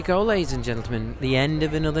 So there we go, ladies and gentlemen. The end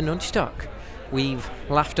of another Nudgestock. We've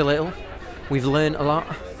laughed a little. We've learnt a lot.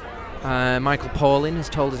 Michael Pauling has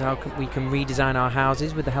told us how we can redesign our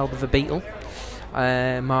houses with the help of a beetle.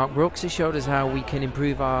 Mark Brooks has showed us how we can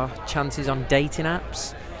improve our chances on dating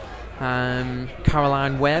apps.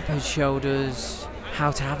 Caroline Webb has showed us how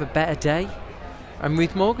to have a better day. And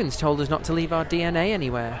Ruth Morgan's told us not to leave our DNA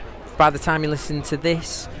anywhere. By the time you listen to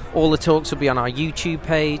this, all the talks will be on our YouTube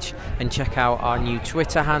page, and check out our new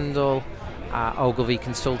Twitter handle, Ogilvy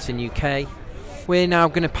Consulting UK. We're now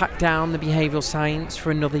going to pack down the behavioural science for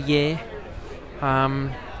another year.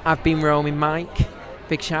 I've been Roaming Mike.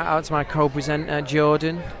 Big shout out to my co-presenter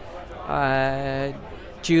Jordan,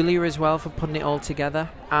 Julia as well for putting it all together,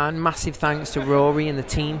 and massive thanks to Rory and the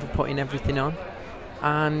team for putting everything on.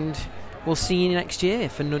 And we'll see you next year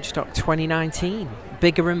for Nudgestock 2019.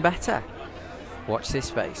 Bigger and better. Watch this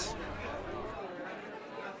space.